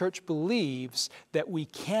Catholic Church believes that we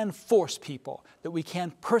can force people, that we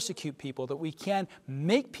can persecute people, that we can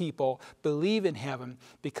make people believe in heaven,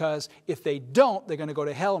 because if they don't, they're going to go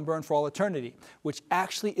to hell and burn for all eternity, which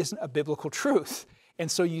actually isn't a biblical truth. And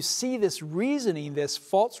so you see this reasoning, this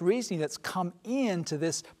false reasoning that's come into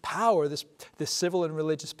this power, this civil and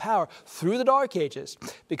religious power through the Dark Ages,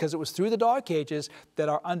 because it was through the Dark Ages that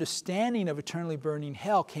our understanding of eternally burning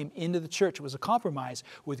hell came into the church. It was a compromise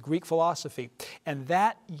with Greek philosophy. And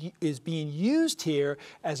that is being used here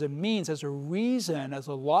as a means, as a reason, as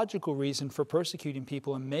a logical reason for persecuting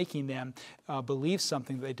people and making them believe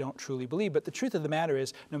something that they don't truly believe. But the truth of the matter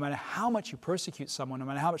is, no matter how much you persecute someone, no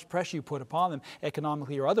matter how much pressure you put upon them, economically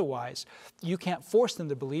or otherwise, you can't force them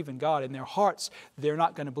to believe in God. In their hearts, they're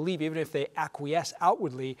not going to believe. Even if they acquiesce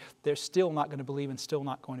outwardly, they're still not going to believe and still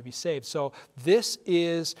not going to be saved. So this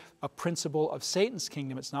is a principle of Satan's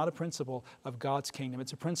kingdom. It's not a principle of God's kingdom.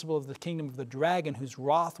 It's a principle of the kingdom of the dragon, who's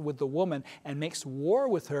wroth with the woman and makes war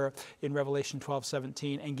with her in Revelation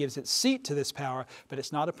 12:17 and gives its seat to this power. But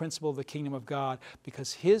it's not a principle of the kingdom of God,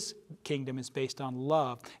 because his kingdom is based on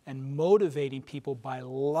love and motivating people by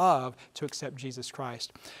love to accept Jesus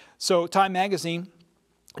Christ. So Time magazine,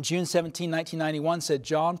 June 17, 1991, said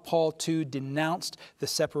John Paul II denounced the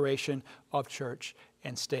separation of church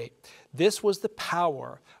and state. This was the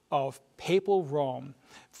power of papal Rome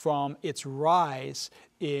from its rise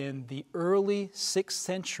in the early 6th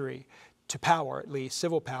century to power, at least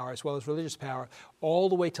civil power as well as religious power, all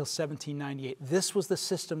the way till 1798. This was the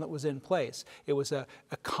system that was in place. It was a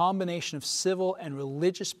combination of civil and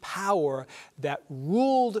religious power that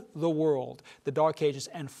ruled the world, the Dark Ages,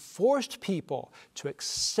 and forced people to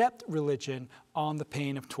accept religion on the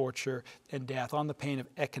pain of torture and death, on the pain of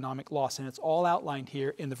economic loss. And it's all outlined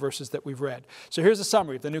here in the verses that we've read. So here's a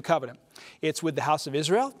summary of the New Covenant. It's with the house of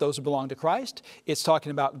Israel, those who belong to Christ. It's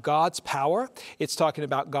talking about God's power. It's talking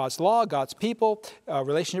about God's law, God's people,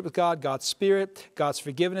 relationship with God, God's Spirit, God's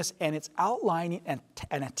forgiveness, and it's outlining an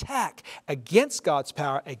attack against God's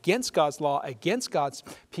power, against God's law, against God's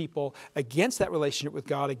people, against that relationship with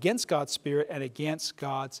God, against God's Spirit, and against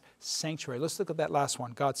God's sanctuary. Let's look at that last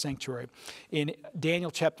one, God's sanctuary. In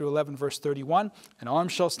Daniel chapter 11, verse 31, an arm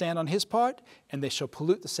shall stand on his part, and they shall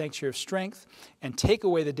pollute the sanctuary of strength, and take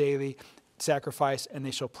away the daily sacrifice, and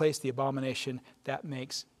they shall place the abomination that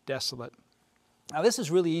makes desolate. Now, this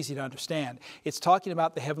is really easy to understand. It's talking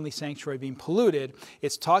about the heavenly sanctuary being polluted.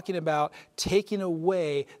 It's talking about taking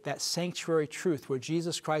away that sanctuary truth where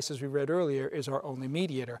Jesus Christ, as we read earlier, is our only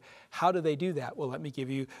mediator. How do they do that? Well, let me give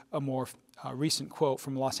you a more recent quote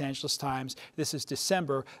from Los Angeles Times. This is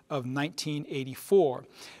December of 1984.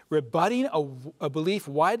 Rebutting a belief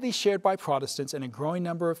widely shared by Protestants and a growing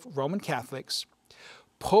number of Roman Catholics,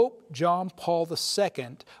 Pope John Paul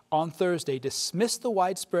II on Thursday dismissed the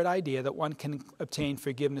widespread idea that one can obtain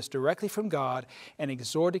forgiveness directly from God and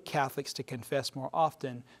exhorted Catholics to confess more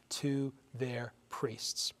often to their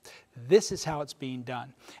priests. This is how it's being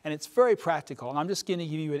done. And it's very practical. And I'm just going to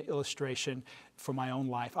give you an illustration from my own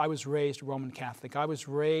life. I was raised Roman Catholic. I was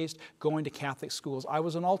raised going to Catholic schools. I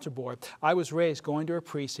was an altar boy. I was raised going to a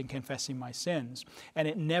priest and confessing my sins. And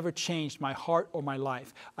it never changed my heart or my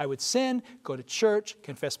life. I would sin, go to church,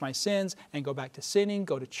 confess my sins, and go back to sinning,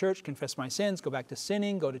 go to church, confess my sins, go back to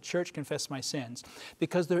sinning, go to church, confess my sins.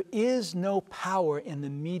 Because there is no power in the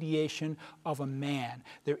mediation of a man.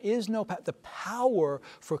 There is no power. The power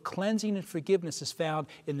for cleansing and forgiveness is found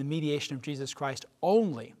in the mediation of Jesus Christ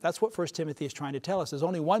only. That's what 1 Timothy is trying to tell us. There's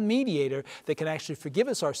only one mediator that can actually forgive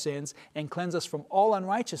us our sins and cleanse us from all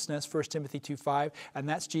unrighteousness, 1 Timothy 2:5, and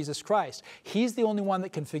that's Jesus Christ. He's the only one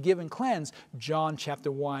that can forgive and cleanse, John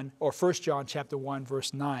chapter 1, or 1 John chapter 1,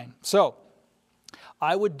 verse 9. So,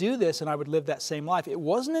 I would do this and I would live that same life. It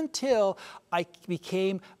wasn't until I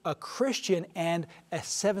became a Christian and a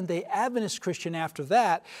Seventh-day Adventist Christian after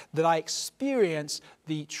that that I experienced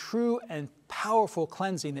the true and powerful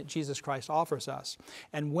cleansing that Jesus Christ offers us.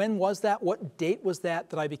 And when was that? What date was that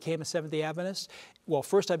I became a Seventh-day Adventist? Well,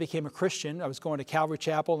 first I became a Christian. I was going to Calvary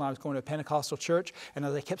Chapel and I was going to a Pentecostal church. And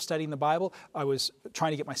as I kept studying the Bible, I was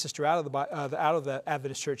trying to get my sister out of the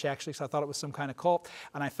Adventist church, actually, because I thought it was some kind of cult.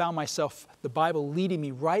 And I found myself, the Bible leading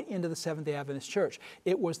me right into the Seventh-day Adventist church.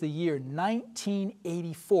 It was the year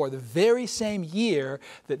 1984, the very same year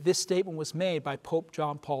that this statement was made by Pope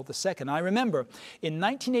John Paul II. And I remember in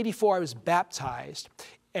 1984, I was baptized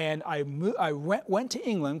And I went to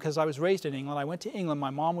England because I was raised in England. I went to England.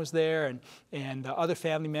 My mom was there and other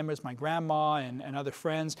family members, my grandma and other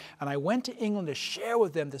friends. And I went to England to share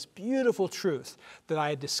with them this beautiful truth that I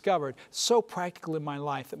had discovered so practical in my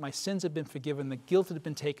life, that my sins had been forgiven, the guilt had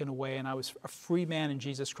been taken away, and I was a free man in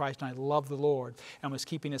Jesus Christ, and I loved the Lord and was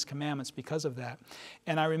keeping His commandments because of that.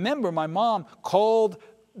 And I remember my mom called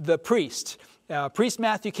the priest. Priest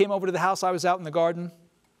Matthew came over to the house. I was out in the garden.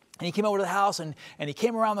 And he came over to the house and he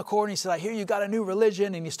came around the corner and he said, I hear you got a new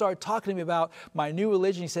religion. And he started talking to me about my new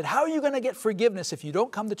religion. He said, how are you going to get forgiveness if you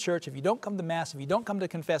don't come to church, if you don't come to Mass, if you don't come to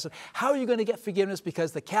confess it? How are you going to get forgiveness?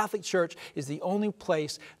 Because the Catholic Church is the only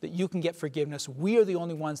place that you can get forgiveness. We are the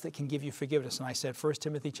only ones that can give you forgiveness. And I said, 1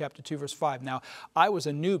 Timothy chapter 2, verse 5. Now, I was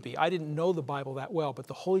a newbie. I didn't know the Bible that well, but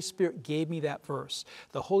the Holy Spirit gave me that verse.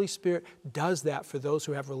 The Holy Spirit does that for those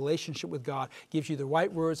who have a relationship with God, gives you the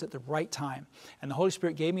right words at the right time. And the Holy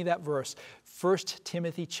Spirit gave me that verse. 1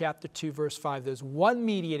 Timothy chapter 2, verse 5. There's one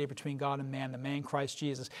mediator between God and man, the man Christ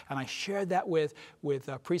Jesus. And I shared that with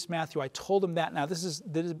Priest Matthew. I told him that. Now, this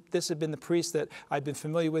had been the priest that I'd been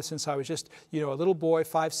familiar with since I was just, a little boy,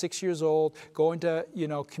 5, 6 years old, going to,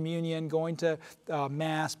 communion, going to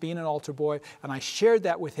Mass, being an altar boy. And I shared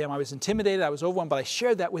that with him. I was intimidated. I was overwhelmed, but I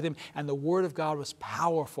shared that with him. And the Word of God was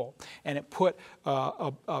powerful. And it put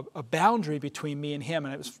a boundary between me and him.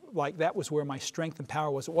 And it was like that was where my strength and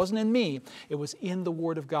power was. It wasn't in me. It was in the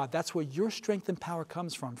Word of God. That's where your strength and power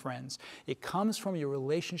comes from, friends. It comes from your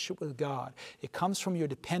relationship with God. It comes from your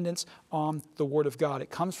dependence on the Word of God. It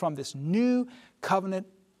comes from this new covenant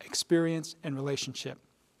experience and relationship.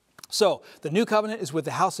 So, the new covenant is with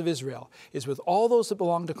the house of Israel, is with all those that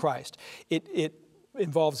belong to Christ. It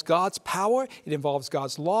involves God's power, it involves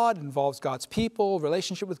God's law, it involves God's people,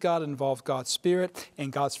 relationship with God, it involves God's Spirit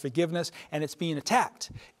and God's forgiveness, and it's being attacked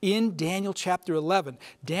in Daniel chapter 11.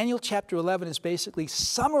 Daniel chapter 11 is basically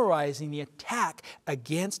summarizing the attack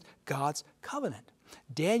against God's covenant.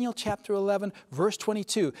 Daniel chapter 11, verse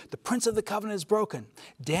 22, the prince of the covenant is broken.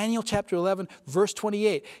 Daniel chapter 11, verse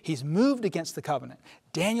 28, he's moved against the covenant.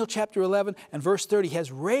 Daniel chapter 11 and verse 30, he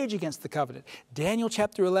has rage against the covenant. Daniel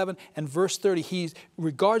chapter 11 and verse 30, he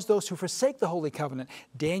regards those who forsake the holy covenant.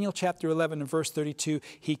 Daniel chapter 11 and verse 32,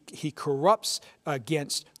 he corrupts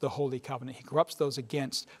against the holy covenant. He corrupts those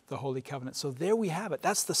against the holy covenant. So there we have it.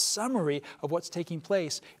 That's the summary of what's taking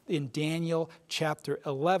place in Daniel chapter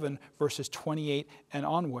 11, verses 28 and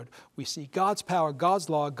onward. We see God's power, God's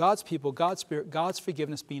law, God's people, God's Spirit, God's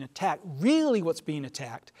forgiveness being attacked. Really what's being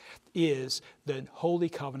attacked is the Holy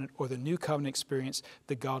Covenant or the New Covenant experience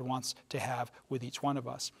that God wants to have with each one of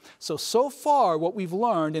us. So far what we've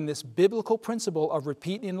learned in this biblical principle of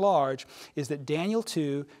repeat and enlarge is that Daniel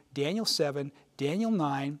 2, Daniel 7, Daniel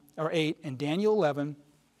 9 or 8, and Daniel 11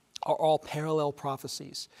 are all parallel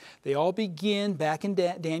prophecies. They all begin back in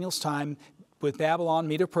Daniel's time with Babylon,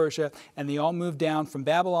 Medo-Persia, and they all moved down from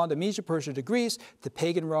Babylon to Medo-Persia to Greece, to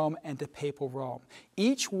pagan Rome, and to papal Rome.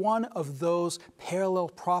 Each one of those parallel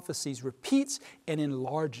prophecies repeats and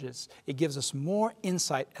enlarges. It gives us more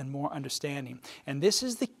insight and more understanding. And this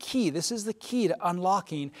is the key. This is the key to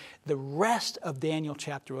unlocking the rest of Daniel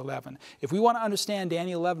chapter 11. If we want to understand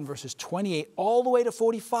Daniel 11 verses 28 all the way to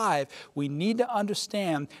 45, we need to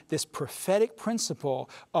understand this prophetic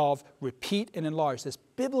principle of repeat and enlarge, this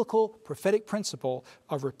biblical prophetic principle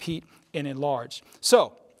of repeat and enlarge.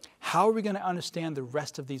 So, how are we going to understand the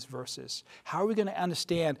rest of these verses? How are we going to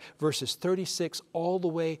understand verses 36 all the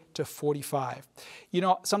way to 45?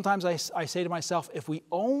 Sometimes I say to myself, if we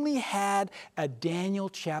only had a Daniel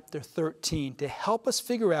chapter 13 to help us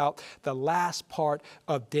figure out the last part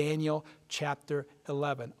of Daniel chapter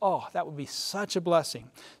 11. Oh, that would be such a blessing.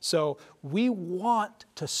 So we want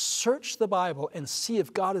to search the Bible and see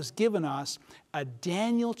if God has given us a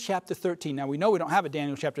Daniel chapter 13. Now we know we don't have a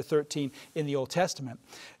Daniel chapter 13 in the Old Testament.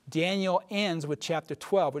 Daniel ends with chapter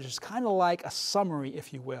 12, which is kind of like a summary,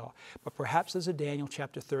 if you will. But perhaps there's a Daniel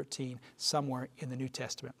chapter 13 somewhere in the New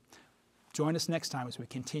Testament. Join us next time as we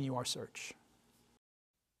continue our search.